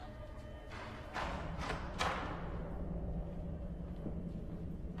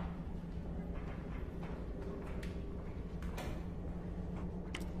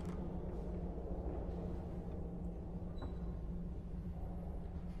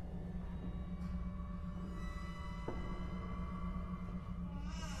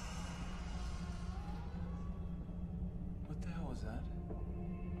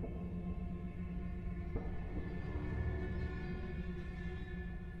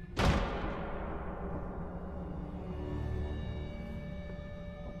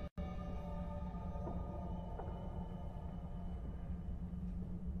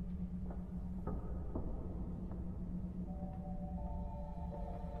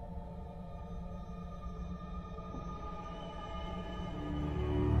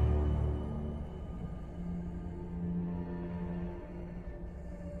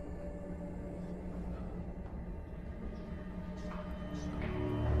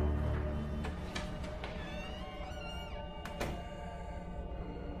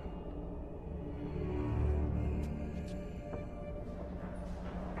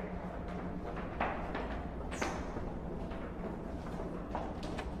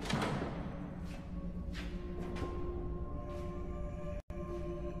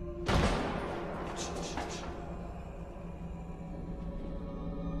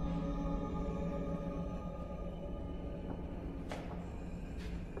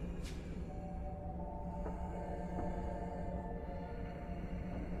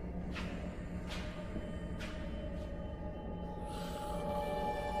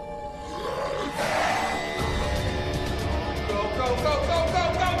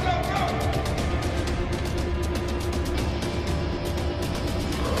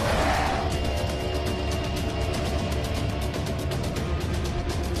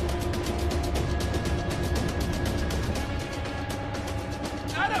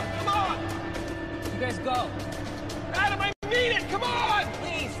 Adam, come on! You guys go. Adam, I need it! Come on!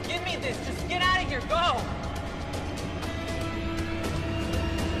 Please, give me this. Just get out of here. Go!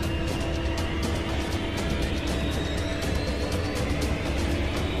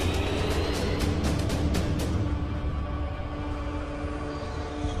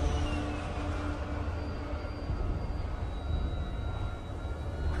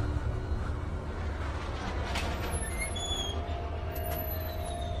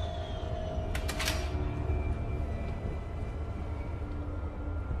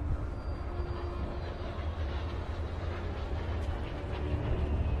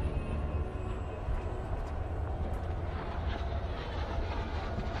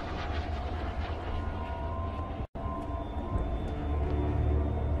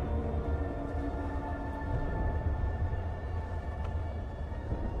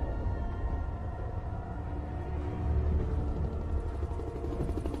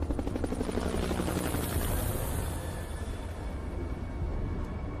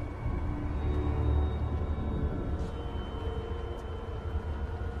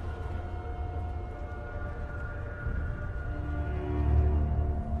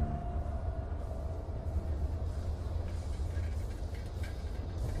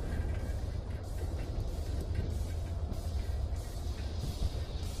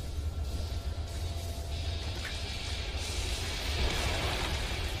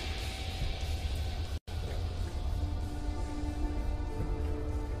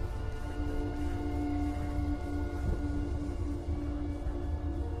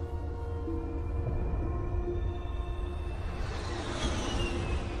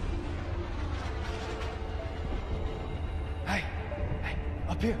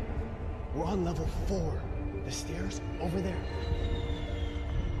 Up here. We're on level 4. The stairs over there.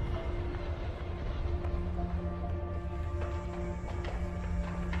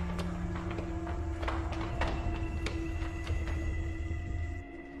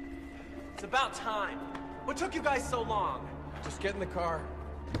 It's about time. What took you guys so long? Just get in the car.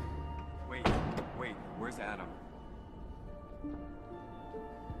 Wait, where's Adam?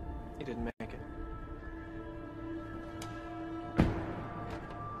 He didn't make it.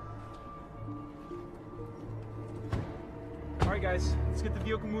 All right, guys, let's get the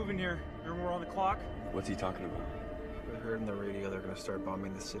vehicle moving here. Remember, we're on the clock. What's he talking about? We heard on the radio they're gonna start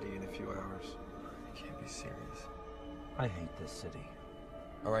bombing the city in a few hours. You can't be serious. I hate this city.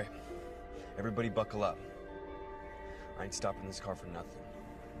 All right, everybody buckle up. I ain't stopping this car for nothing.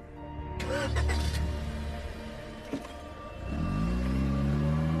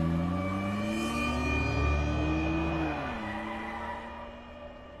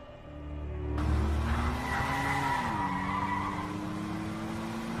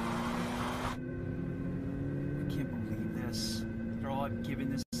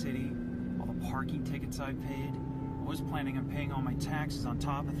 I paid. I was planning on paying all my taxes on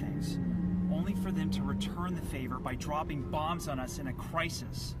top of things, only for them to return the favor by dropping bombs on us in a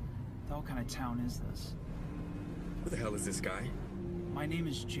crisis. What kind of town is this? Who the hell is this guy? My name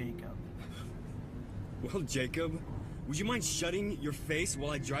is Jacob. Well, Jacob, would you mind shutting your face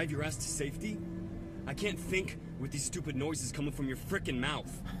while I drive your ass to safety? I can't think with these stupid noises coming from your frickin'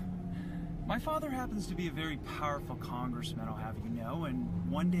 mouth. My father happens to be a very powerful congressman, I'll have you know, and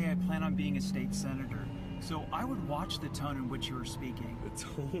one day I plan on being a state senator. So I would watch the tone in which you are speaking. The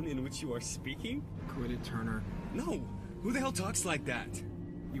tone in which you are speaking? Quit it, Turner. No! Who the hell talks like that?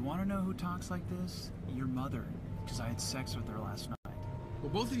 You want to know who talks like this? Your mother, because I had sex with her last night.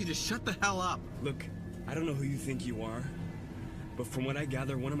 Well, both of you just shut the hell up. Look, I don't know who you think you are, but from what I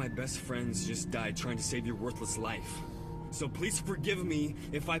gather, one of my best friends just died trying to save your worthless life. So please forgive me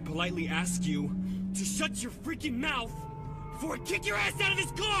if I politely ask you to shut your freaking mouth before I kick your ass out of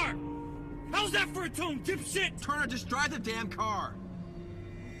this car! How's that for a tone, dipshit? Turner, just drive the damn car.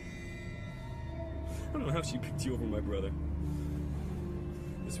 I don't know how she picked you over my brother.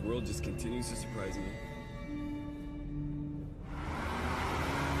 This world just continues to surprise me.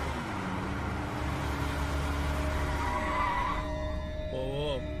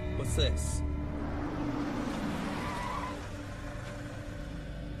 Whoa, what's this?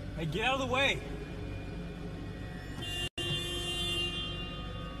 Hey, get out of the way!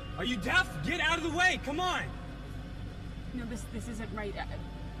 Are you deaf? Get out of the way! Come on! No, this isn't right.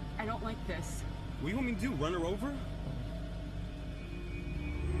 I don't like this. What do you want me to do? Run her over?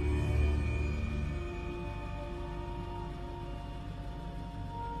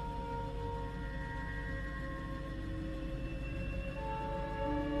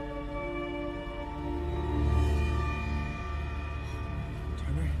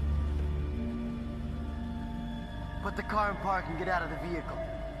 Put the car in park and get out of the vehicle.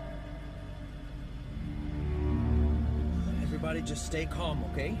 Everybody just stay calm,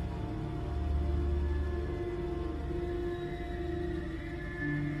 okay?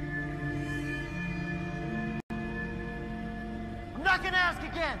 I'm not gonna ask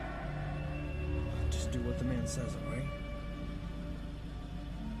again! Just do what the man says, all right?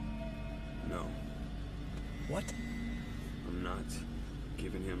 No, What? I'm not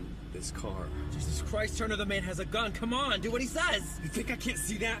giving him this car. Jesus Christ, Turner, the man has a gun. Come on, do what he says. You think I can't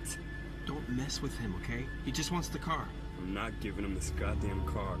see that? Don't mess with him, okay? He just wants the car. I'm not giving him this goddamn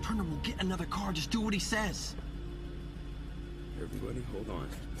car. Turner, we'll get another car. Just do what he says. Everybody, hold on.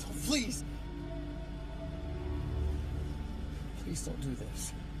 Oh, please. Please don't do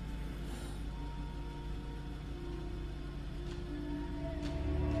this.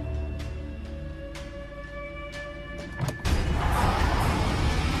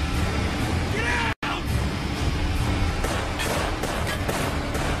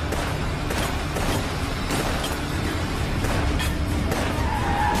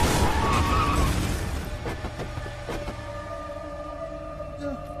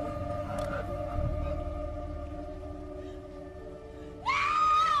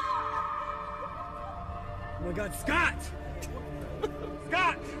 Oh my God, Scott!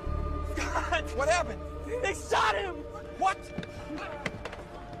 Scott! Scott! What happened? They shot him! What?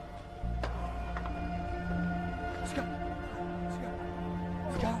 Scott!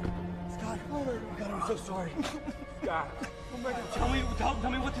 God, I'm so sorry. God. Oh my God. Tell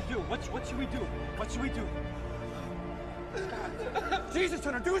me what to do. What should we do? What should we do? Jesus,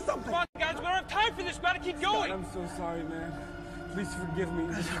 Turner, do something! Come on, guys. We don't have time for this. We gotta keep going. God, I'm so sorry, man. Please forgive me.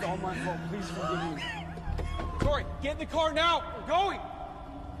 This is all my fault. Please forgive me. Tori, get in the car now. We're going.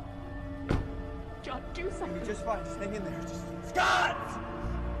 John, do something. You're just fine. Just hang in there. Just... Scott!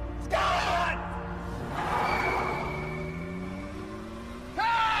 Scott!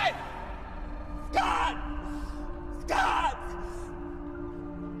 Hey! Scott! Scott!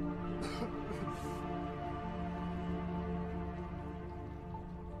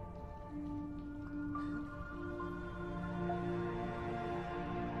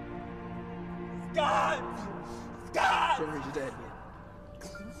 Scott! Scott! Turner, you're dead, man.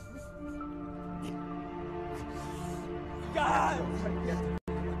 Scott!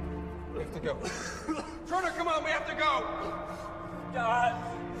 We have to go. Turner, come on, we have to go! God!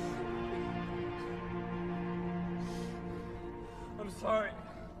 I'm sorry.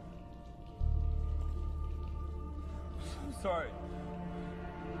 I'm sorry.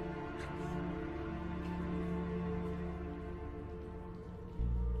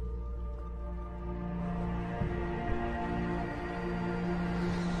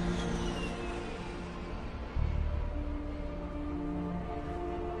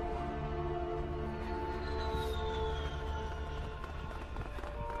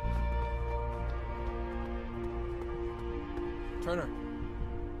 Turner,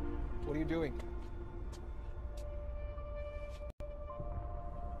 what are you doing?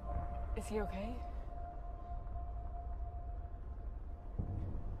 Is he okay?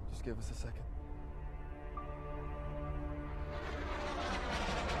 Just give us a second.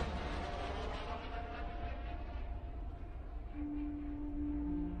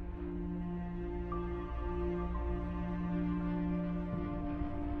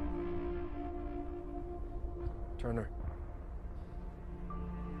 Turner.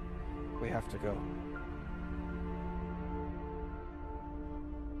 We have to go.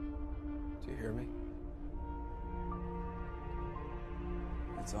 Do you hear me?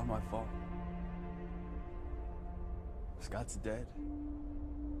 It's all my fault. Scott's dead.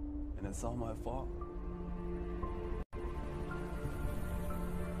 And it's all my fault.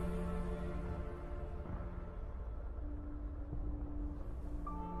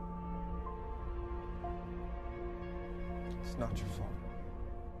 It's not your fault.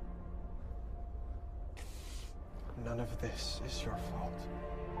 None of this is your fault.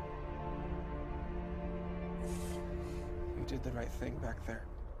 You did the right thing back there.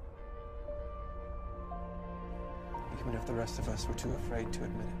 Even if the rest of us were too afraid to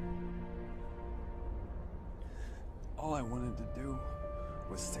admit it. All I wanted to do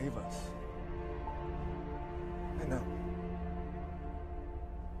was save us. I know.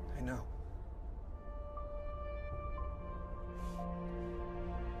 I know.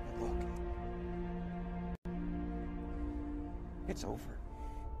 But look. It's over.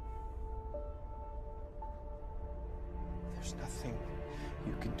 There's nothing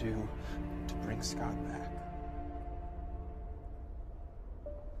you can do to bring Scott back.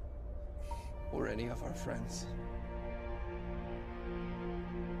 Or any of our friends.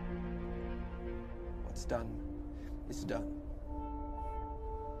 What's done is done.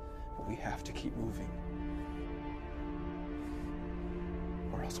 But we have to keep moving.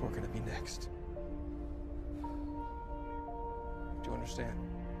 Or else we're gonna be next. Do you understand?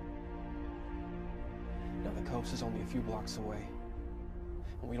 Now, the coast is only a few blocks away,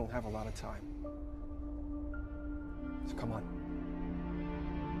 and we don't have a lot of time. So come on.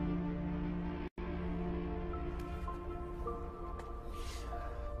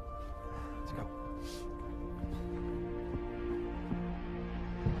 Let's go.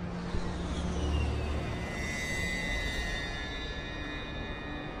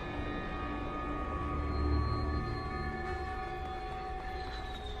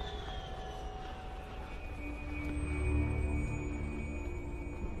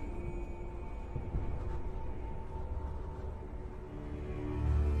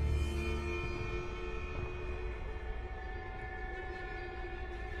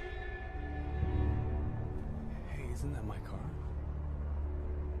 Isn't that my car?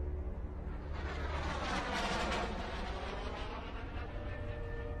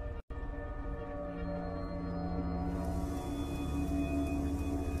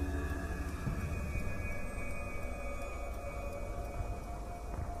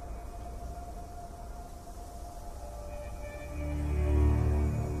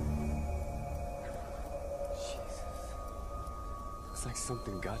 Jesus. Looks like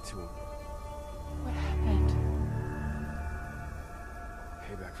something got to him. What happened?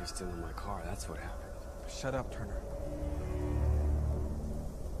 Payback for stealing my car, that's what happened. Shut up, Turner.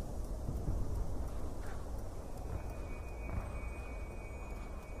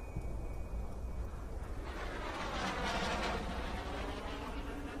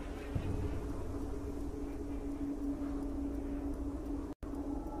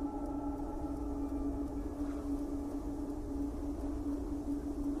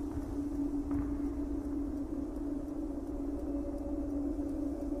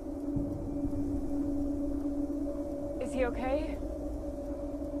 Is he okay?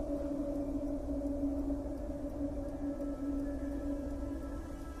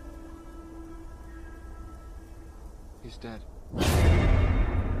 He's dead.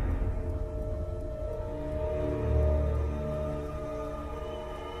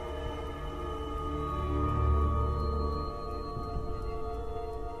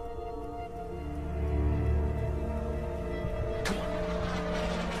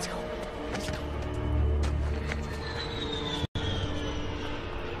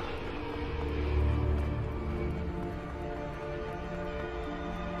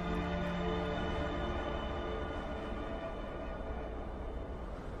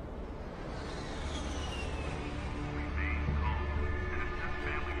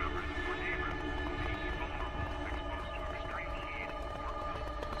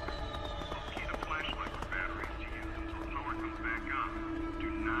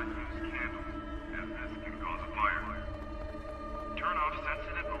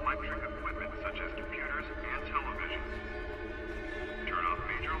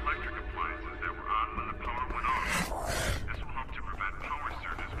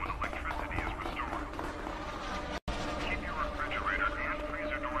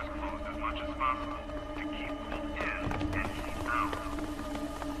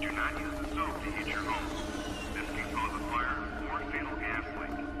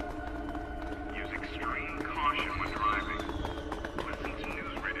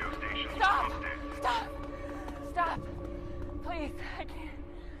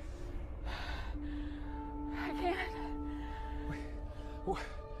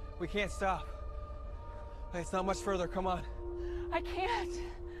 We can't stop. It's not much further. Come on. I can't.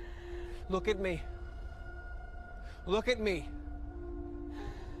 Look at me. Look at me.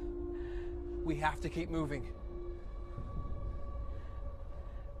 We have to keep moving.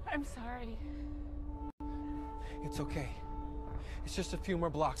 I'm sorry. It's okay. It's just a few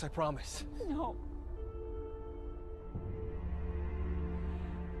more blocks, I promise. No.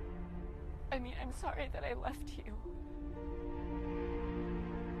 I mean, I'm sorry that I left you.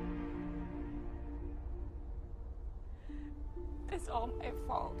 It's all my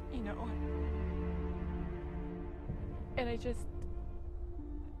fault, you know. And I just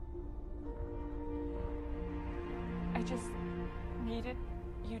needed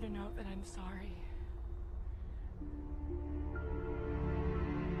you to know that I'm sorry.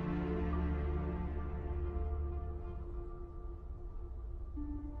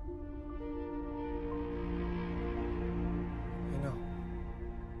 I know.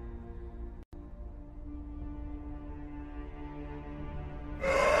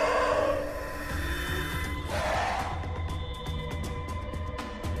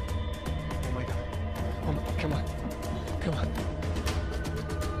 Oh my God. Come on.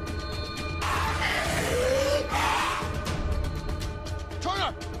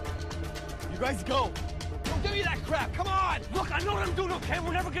 Let's go. Don't give me that crap. Come on. Look, I know what I'm doing, okay?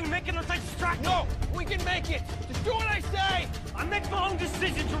 We're never gonna make it unless I distract No, we can make it. Just do what I say. I make my own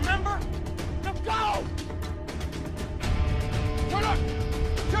decisions, remember? Now go. Turn up.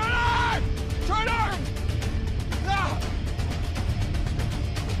 Turn up. Turn up. Now.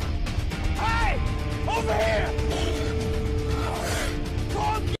 Hey, over here.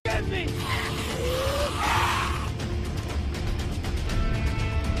 Come get me.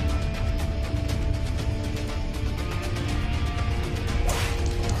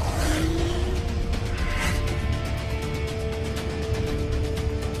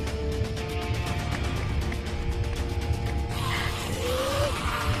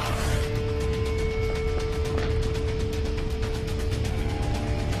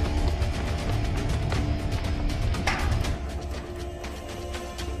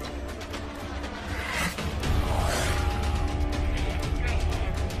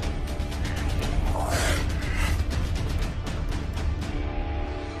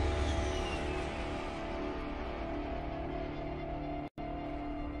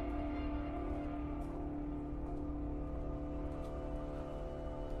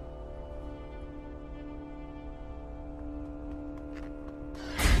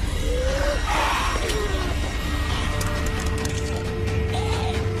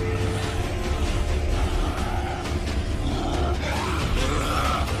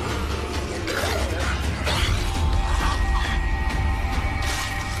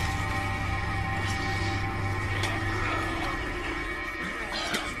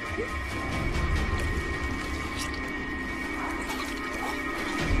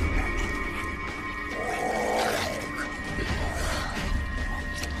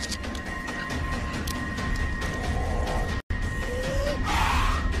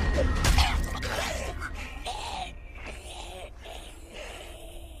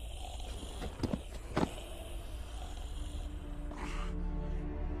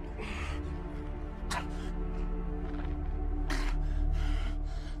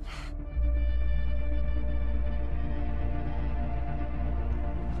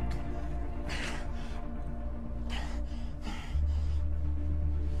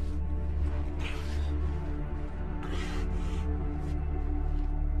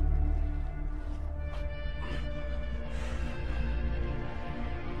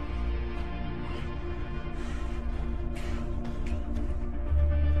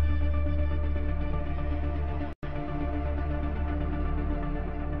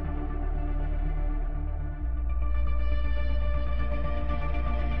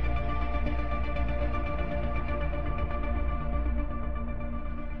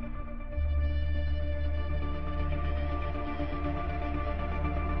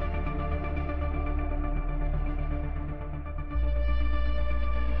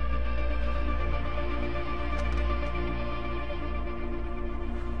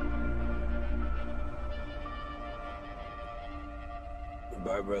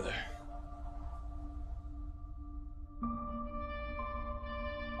 Bye, brother.